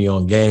 he put me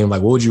on game?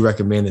 Like, what would you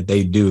recommend that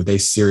they do if they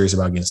serious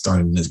about getting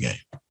started in this game?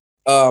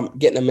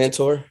 Getting a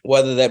mentor,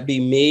 whether that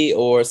be me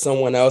or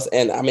someone else.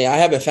 And I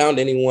haven't found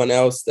anyone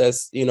else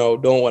that's,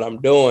 doing what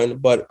I'm doing,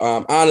 but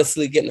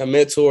honestly, getting a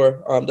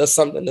mentor, that's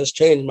something that's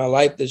changed my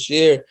life this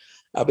year.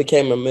 I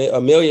became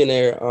a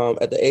millionaire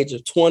at the age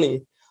of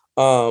 20,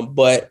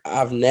 but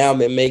I've now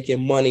been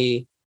making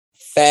money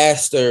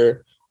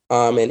faster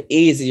and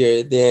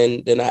easier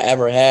than I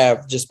ever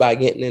have just by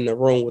getting in the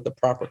room with the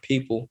proper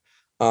people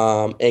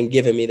and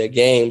giving me the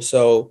game.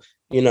 So,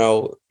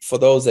 for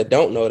those that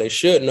don't know, they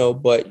should know,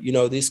 but,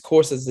 these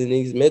courses and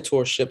these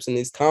mentorships and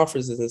these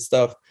conferences and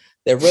stuff,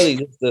 they're really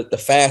just the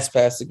fast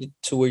pass to get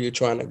to where you're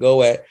trying to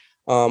go at.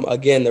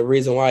 Again, the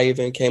reason why I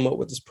even came up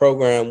with this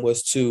program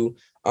was to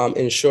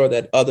ensure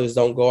that others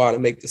don't go out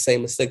and make the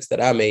same mistakes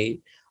that I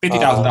made.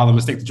 $50,000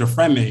 mistake that your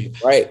friend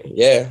made. Right.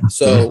 Yeah.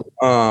 So,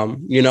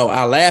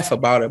 I laugh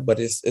about it, but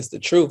it's the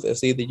truth.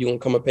 It's either you're going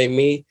to come and pay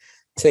me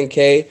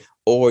 $10K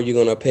or you're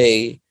going to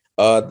pay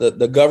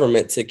the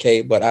government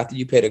 $10K. But after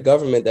you pay the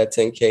government that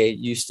 $10K,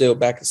 you still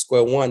back at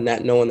square one,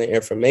 not knowing the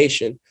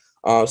information.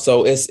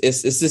 So it's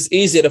just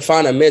easier to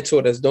find a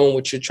mentor that's doing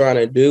what you're trying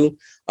to do,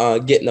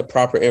 getting the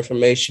proper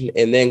information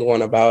and then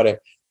going about it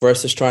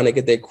versus trying to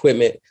get the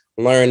equipment,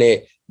 learn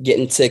it,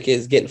 getting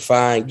tickets, getting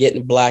fined,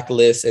 getting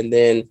blacklists, and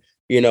then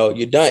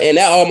you're done. And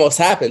that almost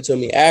happened to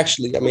me,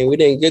 actually. I mean, we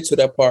didn't get to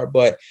that part,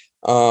 but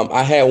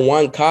I had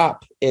one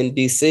cop in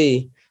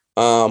DC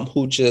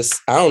who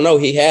just, I don't know,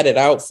 he had it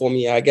out for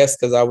me, I guess,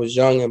 because I was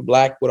young and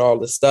black with all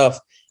this stuff,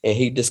 and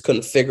he just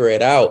couldn't figure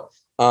it out.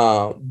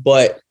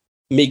 But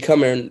me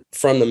coming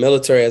from the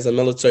military as a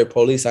military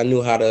police, I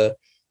knew how to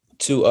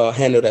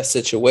handle that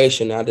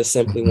situation. I just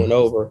simply went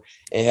over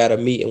and had a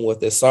meeting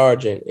with the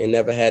sergeant and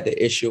never had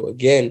the issue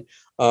again.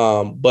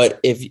 But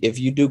if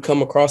you do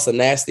come across a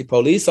nasty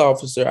police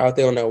officer out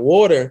there on that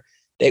water,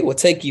 they will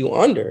take you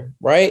under,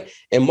 right?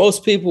 And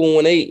most people,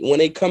 when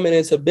they come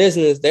into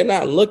business, they're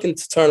not looking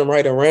to turn them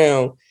right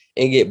around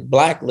and get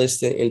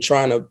blacklisted and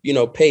trying to,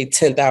 pay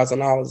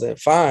 $10,000 in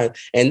fine.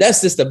 And that's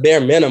just the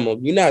bare minimum.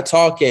 You're not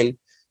talking,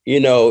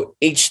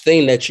 each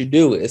thing that you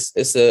do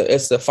it's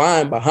a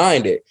fine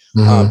behind it.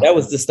 That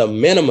was just a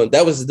minimum.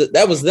 That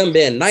was them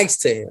being nice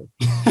to him,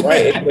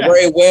 right? It could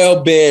very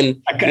well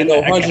been,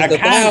 hundreds of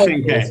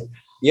thousands.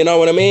 You know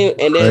what I mean?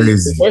 And then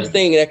the worst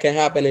thing that can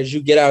happen is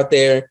you get out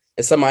there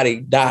and somebody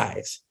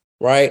dies,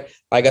 right?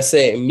 Like I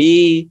said,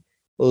 me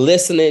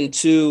listening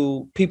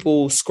to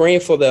people scream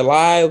for their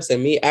lives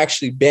and me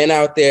actually being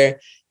out there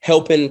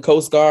helping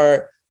Coast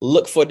Guard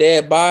look for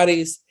dead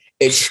bodies,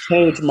 it's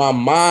changed my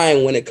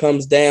mind when it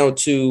comes down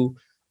to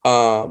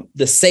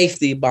the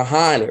safety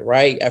behind it,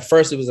 right? At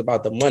first, it was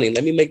about the money.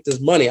 Let me make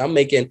this money. I'm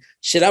making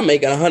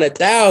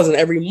 $100,000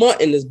 every month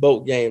in this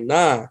boat game.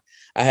 Nah,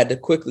 I had to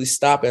quickly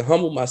stop and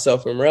humble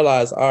myself and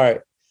realize, all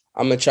right,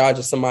 I'm in charge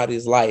of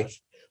somebody's life.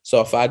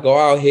 So if I go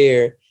out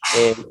here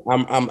and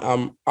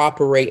I'm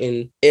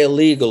operating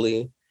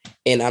illegally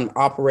and I'm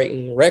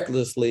operating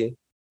recklessly,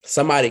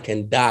 somebody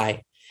can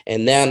die.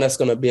 And now that's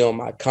going to be on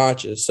my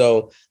conscience.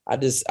 So I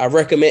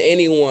recommend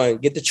anyone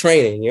get the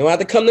training. You don't have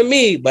to come to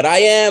me, but I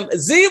am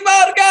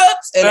Zebo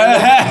Goats.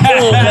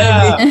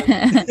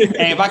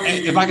 Hey,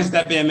 if I can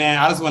step in, man,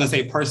 I just want to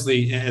say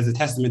personally, as a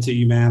testament to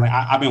you, man, like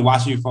I've been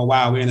watching you for a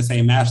while. We're in the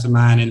same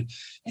mastermind.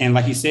 And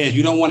like you said,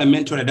 you don't want a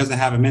mentor that doesn't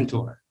have a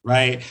mentor,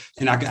 right?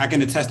 And I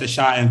can attest to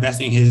Shot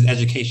investing in his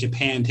education,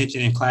 paying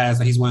attention in class.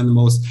 Like he's one of the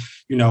most,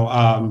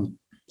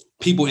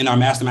 people in our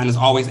mastermind is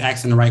always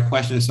asking the right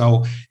questions.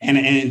 So,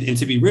 and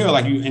to be real,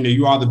 like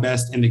you are the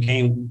best in the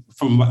game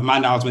from my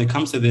knowledge when it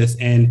comes to this.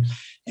 And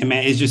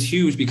man, it's just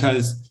huge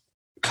because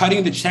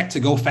cutting the check to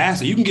go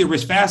faster, you can get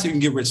rich faster, you can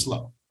get rich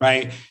slow,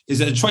 right?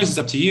 The choice is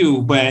up to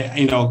you, but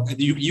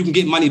you can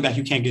get money back,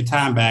 you can't get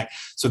time back.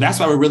 So that's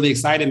why we're really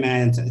excited,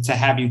 man, to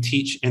have you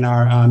teach in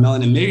our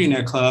Melanin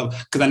Millionaire Club.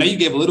 Because I know you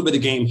gave a little bit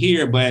of game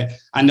here, but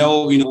I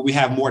know, we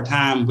have more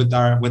time with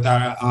our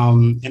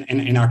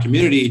in our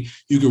community.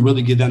 You can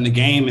really give them the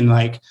game. And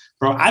like,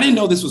 bro, I didn't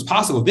know this was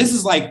possible. This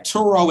is like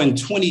Turo in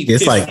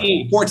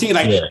 2015, 14.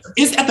 Like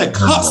it's at the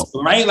cusp,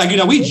 right? Like,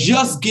 we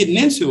just getting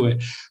into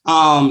it.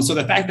 So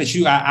the fact that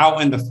you are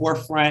out in the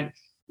forefront,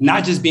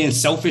 not just being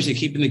selfish and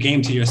keeping the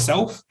game to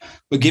yourself,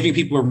 but giving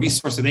people a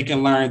resource so they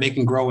can learn, they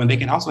can grow, and they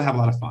can also have a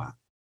lot of fun.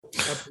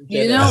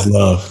 That's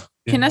love.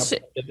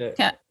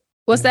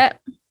 What's that?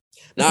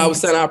 No, I was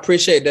saying I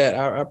appreciate that.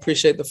 I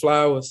appreciate the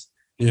flowers.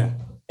 Yeah.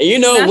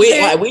 And we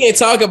ain't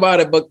talk about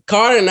it, but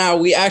Carter and I,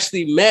 we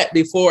actually met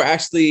before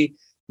the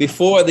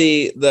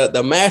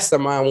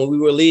mastermind when we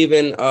were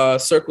leaving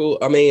Circle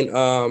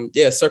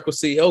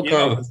CEO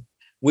conference.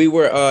 We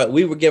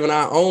were giving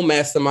our own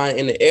mastermind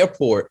in the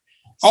airport.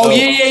 So,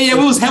 yeah.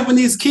 We was helping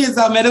these kids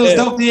out, man. It was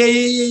dope.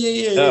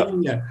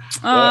 Yeah.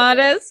 Oh,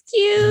 that's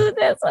cute.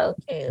 That's so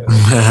cute.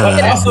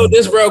 Also,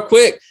 just real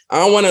quick, I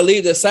don't want to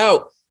leave this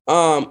out.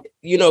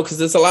 Because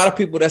there's a lot of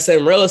people that's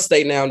in real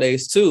estate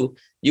nowadays too.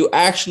 You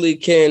actually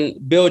can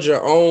build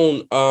your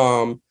own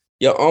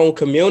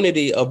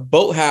community of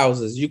boat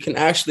houses. You can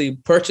actually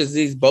purchase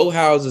these boat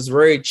houses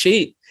very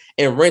cheap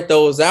and rent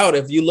those out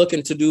if you're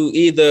looking to do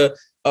either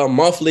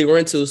monthly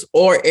rentals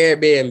or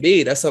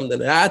Airbnb. That's something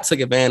that I took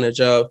advantage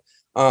of.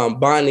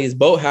 Buying these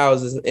boat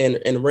houses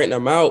and renting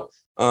them out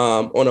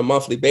on a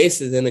monthly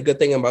basis. And the good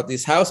thing about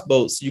these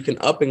houseboats, you can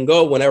up and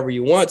go whenever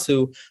you want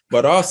to,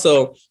 but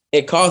also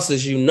it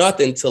costs you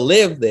nothing to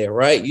live there,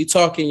 right? You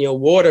talking your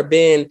water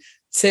being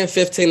 $10,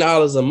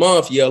 $15 a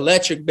month, your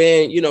electric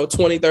being,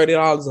 $20,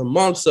 $30 a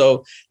month.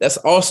 So that's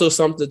also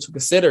something to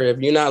consider. If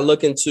you're not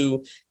looking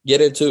to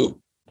getting into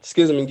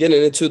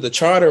the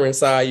chartering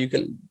side, you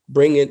can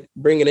bring it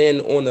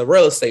in on the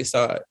real estate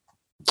side.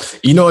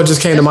 You know what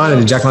just came to mind,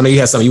 and Jack, I know you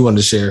had something you wanted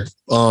to share.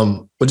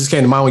 What just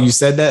came to mind when you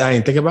said that, I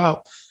didn't think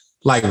about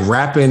like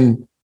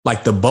wrapping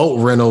like the boat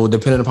rental,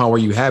 depending upon where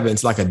you have it.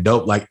 It's like a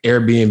dope like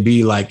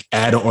Airbnb like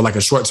add-on or like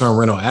a short-term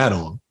rental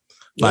add-on.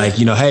 Like,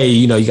 you know, hey,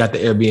 you know, you got the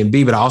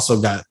Airbnb, but I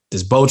also got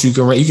this boat you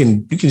can rent. You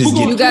can just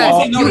get. You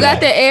got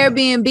the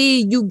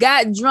Airbnb. You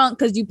got drunk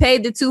because you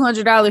paid the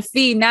 $200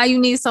 fee. Now you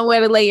need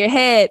somewhere to lay your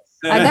head.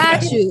 I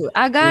got you.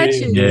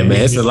 Yeah,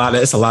 man, it's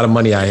a lot of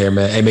money out here,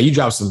 man. Hey, man, you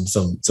dropped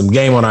some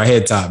game on our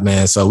head top,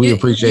 man. So we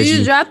appreciate you.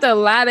 You dropped a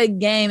lot of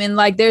game, and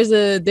like there's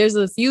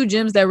a few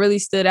gems that really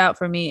stood out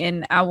for me,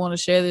 and I want to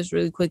share this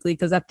really quickly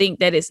because I think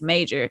that it's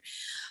major.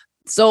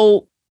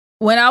 So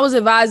when I was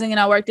advising and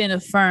I worked in a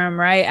firm,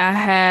 right, I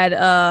had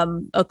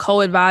a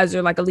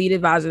co-advisor, like a lead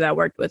advisor that I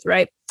worked with,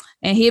 right?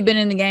 And he had been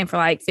in the game for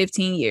like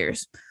 15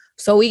 years.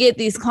 So we get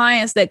these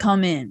clients that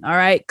come in, all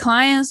right?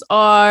 Clients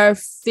are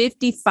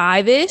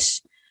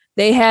 55-ish.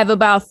 They have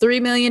about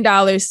 $3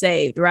 million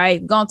saved,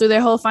 right? Gone through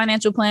their whole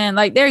financial plan.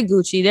 Like they're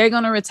Gucci. They're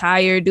going to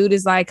retire. Dude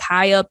is like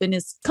high up in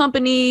his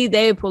company.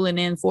 They're pulling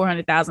in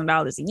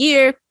 $400,000 a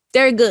year.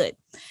 They're good.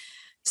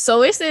 So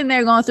we're sitting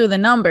there going through the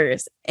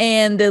numbers,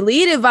 and the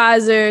lead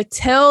advisor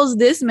tells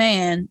this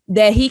man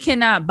that he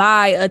cannot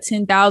buy a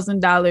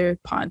 $10,000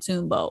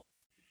 pontoon boat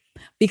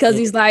because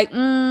he's like,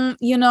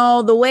 you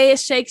know, the way it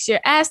shakes your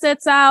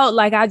assets out,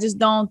 like, I just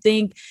don't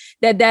think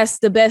that that's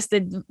the best,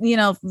 you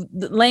know,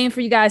 lane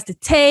for you guys to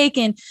take.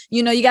 And,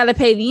 you know, you got to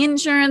pay the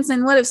insurance.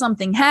 And what if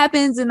something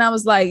happens? And I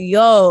was like,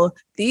 yo,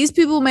 these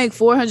people make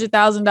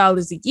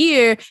 $400,000 a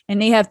year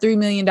and they have $3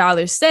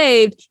 million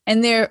saved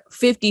and they're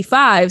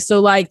 55.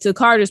 So like to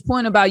Carter's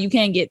point about you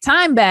can't get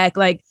time back,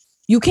 like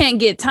you can't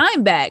get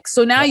time back.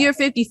 So now you're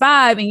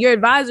 55 and your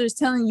advisor is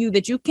telling you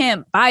that you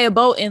can't buy a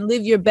boat and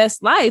live your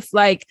best life.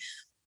 Like,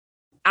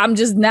 I'm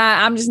just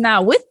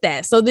not with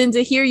that. So then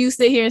to hear you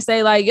sit here and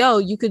say like, yo,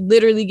 you could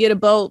literally get a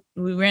boat,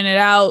 we rent it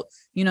out,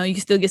 you know, you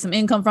can still get some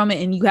income from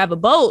it and you have a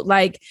boat.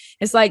 Like,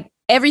 it's like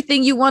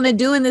everything you want to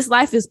do in this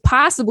life is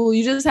possible.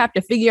 You just have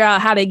to figure out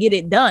how to get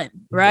it done.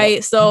 Right.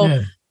 Yep.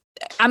 So,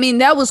 I mean,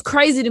 that was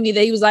crazy to me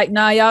that he was like,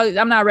 nah, y'all,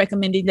 I'm not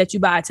recommending that you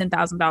buy a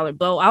 $10,000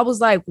 boat. I was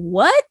like,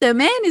 what? The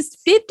man is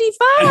 55.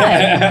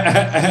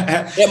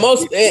 Yeah,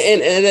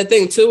 and the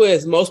thing too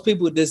is most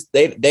people just,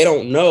 they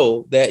don't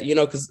know that, you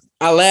know, because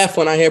I laugh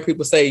when I hear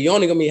people say you're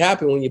only gonna be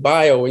happy when you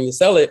buy or when you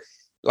sell it.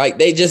 Like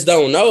they just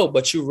don't know,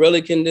 but you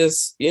really can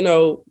just, you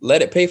know,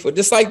 let it pay for,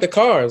 just like the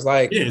cars.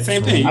 Like, yeah,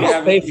 same thing. I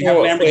don't pay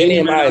for any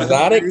of my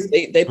exotics.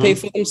 They pay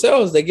for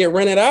themselves. They get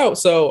rented out.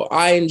 So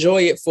I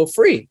enjoy it for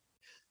free.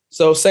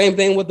 So same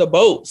thing with the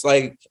boats.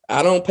 Like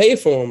I don't pay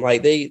for them.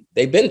 Like they've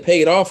been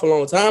paid off a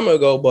long time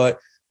ago, but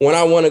when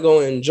I want to go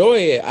and enjoy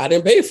it, I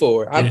didn't pay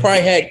for it.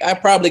 I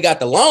probably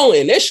got the loan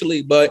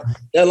initially, but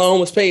that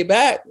loan was paid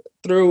back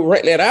through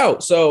renting it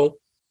out. So,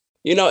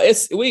 you know,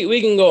 it's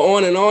we can go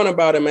on and on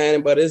about it,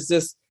 man. But it's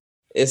just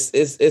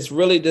it's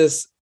really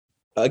just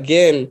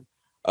again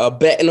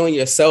betting on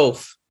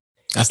yourself.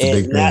 That's the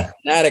big thing.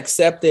 Not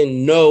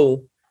accepting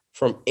no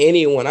from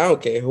anyone. I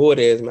don't care who it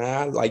is,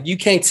 man. Like you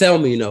can't tell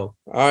me no.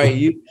 All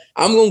right,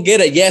 I'm gonna get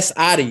a yes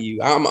out of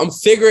you. I'm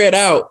figure it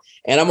out,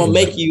 and I'm gonna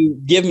make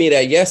you give me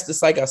that yes.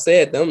 Just like I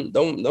said, them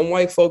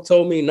white folk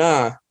told me,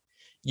 nah,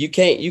 you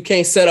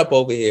can't set up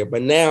over here.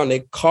 But now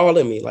they're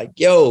calling me like,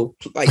 yo,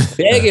 like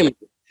begging me.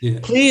 Yeah.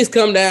 Please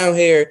come down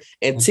here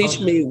and teach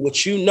me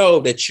what you know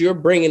that you're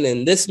bringing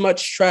in this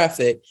much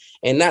traffic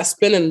and not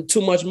spending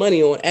too much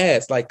money on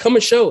ads. Like, come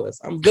and show us.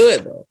 I'm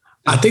good, though.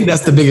 I think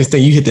that's the biggest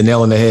thing. You hit the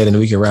nail on the head and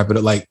we can wrap it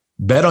up. Like,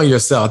 bet on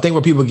yourself. I think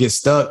where people get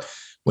stuck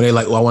when they're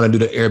like, well, I want to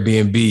do the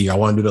Airbnb, or I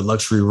want to do the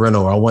luxury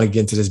rental, or I want to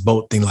get into this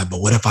boat thing. Like,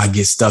 but what if I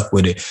get stuck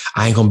with it?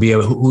 I ain't going to be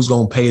able, who's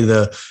going to pay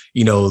the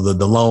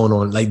loan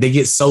on? Like,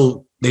 they're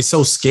so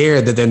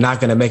scared that they're not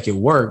going to make it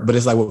work. But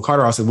it's like what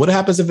Carter also said, what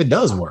happens if it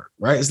does work,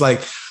 right? It's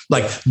like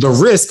the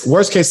risk,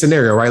 worst case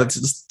scenario, right?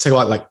 Let's take a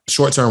lot like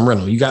short-term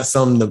rental. You got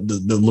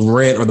the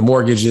rent or the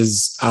mortgage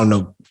is, I don't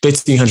know,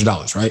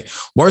 $1,500, right?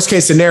 Worst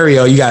case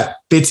scenario, you got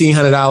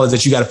 $1,500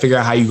 that you got to figure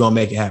out how you're going to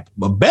make it happen.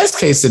 But best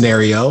case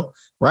scenario,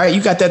 right?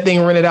 You got that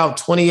thing rented out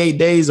 28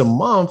 days a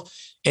month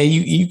and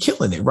you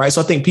killing it, right?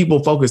 So I think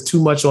people focus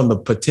too much on the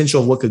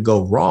potential of what could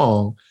go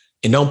wrong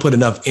and don't put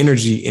enough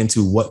energy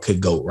into what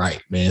could go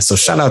right, man. So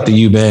shout out to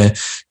you, man.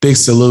 Big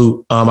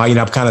salute.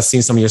 I've kind of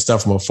seen some of your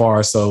stuff from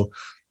afar, so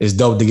it's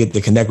dope to get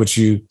to connect with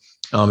you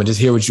and just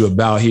hear what you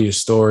about, hear your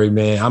story,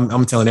 man.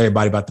 I'm telling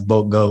everybody about the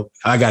boat goat.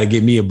 I got to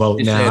get me a boat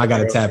now. I got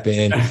to tap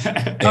in.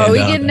 And, we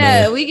getting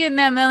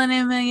that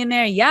Melanin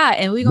Millionaire yacht,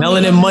 and we gonna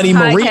Melanin Money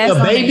Marina,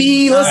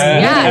 baby. Let's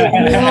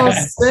you know what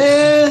I'm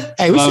saying?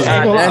 Hey, we should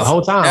go the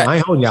whole time. I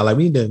ain't holding y'all. Like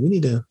we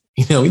need to.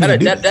 You know,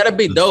 that'd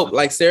be dope.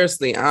 Like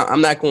seriously,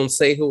 I'm not going to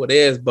say who it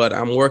is, but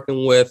I'm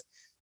working with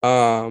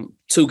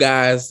two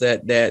guys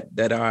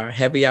that are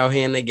heavy out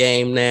here in the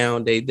game now.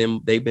 They've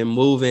been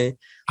moving.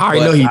 I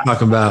already know who you're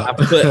talking about.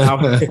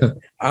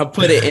 I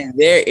put it in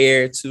their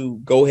ear to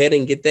go ahead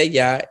and get that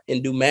yacht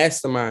and do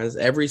masterminds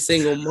every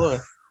single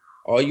month.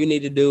 All you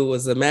need to do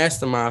is a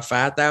mastermind,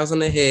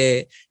 $5,000 a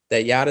head.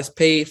 That yacht is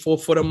paid for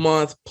the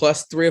month,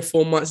 plus 3 or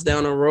 4 months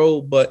down the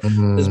road. But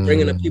just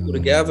bringing the people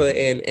together,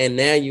 and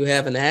now you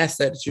have an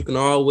asset that you can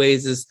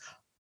always just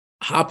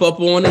hop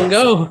up on and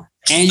go.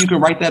 And you can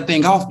write that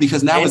thing off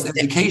because now it's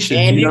education.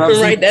 And you can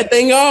write that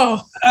thing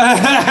off.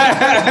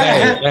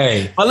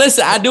 Hey. But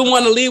listen, I do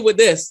want to lead with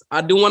this.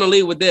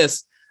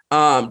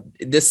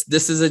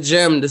 This is a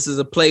gym. This is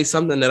a place,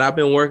 something that I've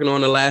been working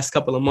on the last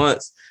couple of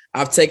months.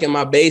 I've taken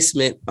my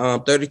basement,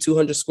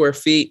 3,200 square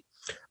feet.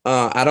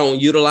 I don't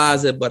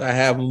utilize it, but I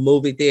have a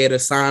movie theater,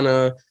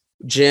 sauna,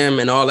 gym,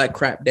 and all that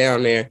crap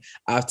down there.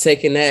 I've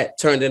taken that,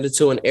 turned it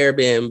into an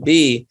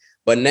Airbnb.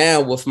 But now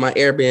with my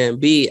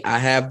Airbnb, I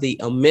have the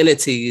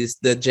amenities,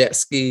 the jet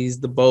skis,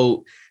 the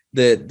boat,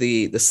 the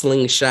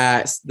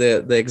slingshots,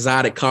 the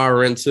exotic car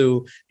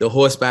rental, the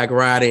horseback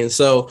riding.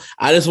 So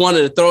I just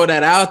wanted to throw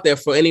that out there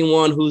for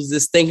anyone who's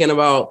just thinking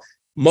about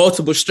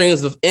multiple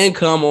streams of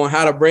income on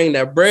how to bring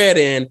that bread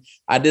in.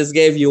 I just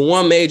gave you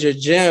one major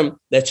gym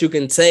that you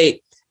can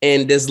take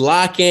and just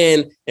lock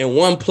in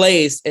one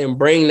place and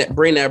bring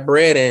that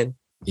bread in.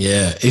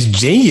 Yeah, it's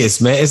genius,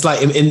 man. It's like,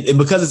 and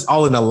because it's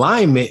all in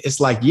alignment, it's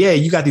like, yeah,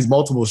 you got these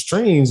multiple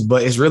streams,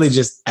 but it's really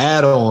just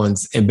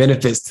add-ons and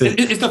benefits to.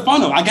 It's the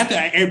funnel. I got the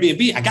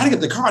Airbnb. I got to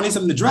get the car. I need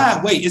something to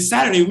drive. Wait, it's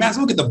Saturday. We might as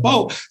well get the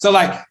boat. So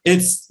like,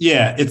 it's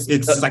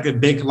like a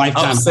big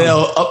lifetime.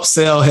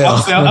 Upsell, hell.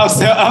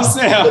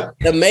 Upsell.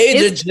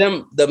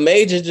 The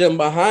major gym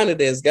behind it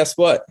is, guess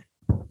what?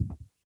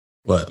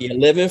 What? You're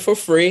living for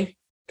free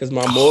because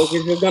my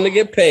mortgage is going to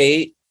get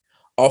paid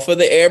off of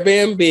the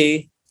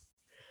Airbnb.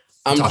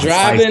 I'm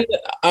driving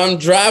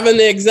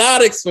the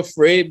exotics for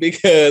free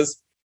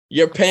because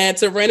you're paying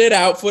to rent it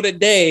out for the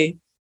day.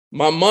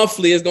 My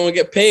monthly is going to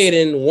get paid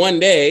in one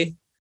day.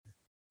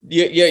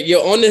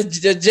 You're on the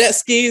jet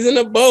skis and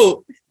the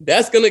boat.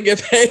 That's going to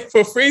get paid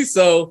for free.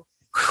 So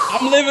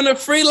I'm living a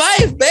free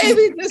life,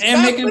 baby. Just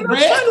and making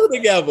bread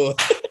together.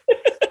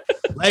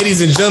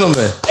 Ladies and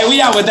gentlemen. Hey,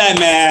 we out with that,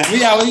 man.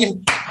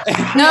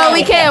 No,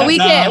 we can't.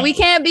 We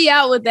can't be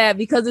out with that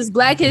because it's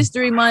Black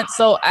History Month.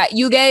 So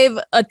you gave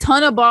a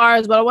ton of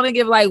bars, but I want to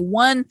give like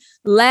one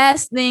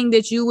last thing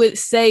that you would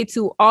say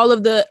to all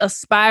of the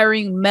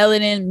aspiring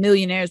melanin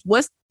millionaires.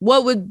 What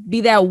would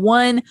be that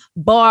one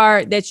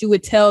bar that you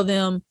would tell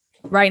them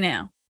right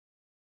now?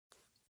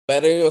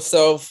 Better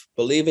yourself,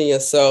 believe in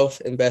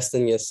yourself, invest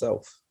in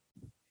yourself.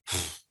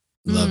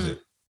 Love it.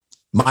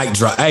 Mic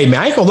drop. Hey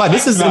man, I ain't gonna lie.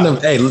 This is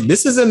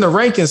in the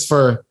rankings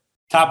for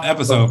top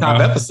episode,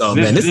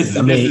 man. This is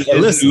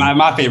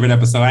my favorite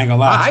episode. I ain't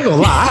gonna lie. I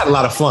had a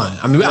lot of fun.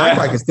 I mean, I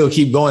probably could still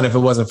keep going if it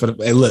wasn't for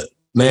the. Hey, look,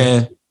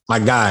 man, my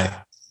guy.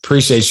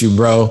 Appreciate you,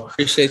 bro.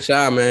 Appreciate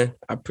y'all, man.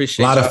 I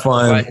appreciate a lot of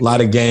fun, a lot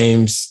of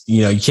games.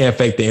 You know, you can't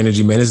fake the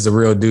energy, man. This is a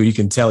real dude. You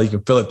can tell, you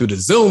can feel it through the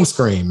Zoom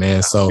screen,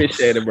 man. So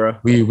appreciate it, bro.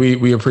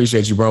 We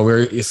appreciate you, bro.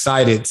 We're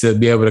excited to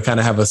be able to kind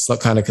of have a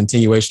kind of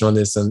continuation on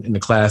this in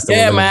the class.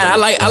 Yeah, man. I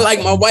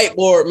like my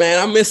whiteboard,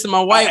 man. I'm missing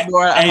my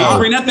whiteboard. Hey, you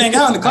bring that thing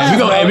out in the class.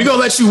 We're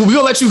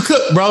gonna let you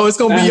cook, bro. It's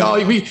gonna be all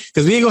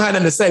because we ain't gonna have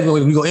nothing to say.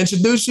 We're gonna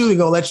introduce you. We're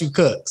gonna let you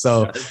cook.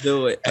 So let's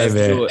do it. Hey,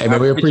 man.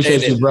 We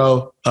appreciate you,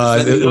 bro.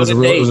 It was a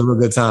real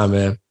good time,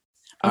 man.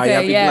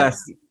 Okay, yeah.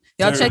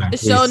 Y'all check the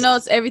show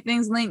notes.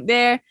 Everything's linked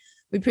there.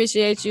 We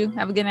appreciate you.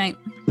 Have a good night.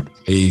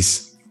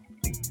 Peace.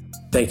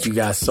 Thank you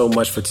guys so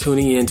much for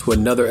tuning in to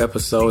another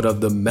episode of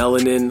the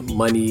Melanin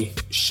Money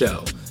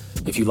Show.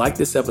 If you like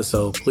this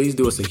episode, please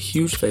do us a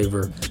huge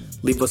favor.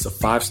 Leave us a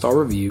 5-star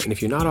review. And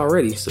if you're not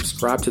already,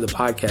 subscribe to the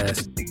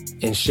podcast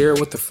and share it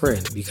with a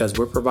friend because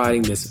we're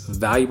providing this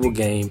valuable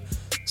game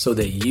so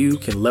that you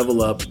can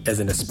level up as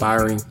an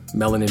aspiring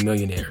melanin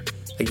millionaire.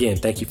 Again,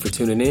 thank you for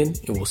tuning in,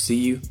 and we'll see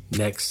you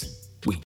next week.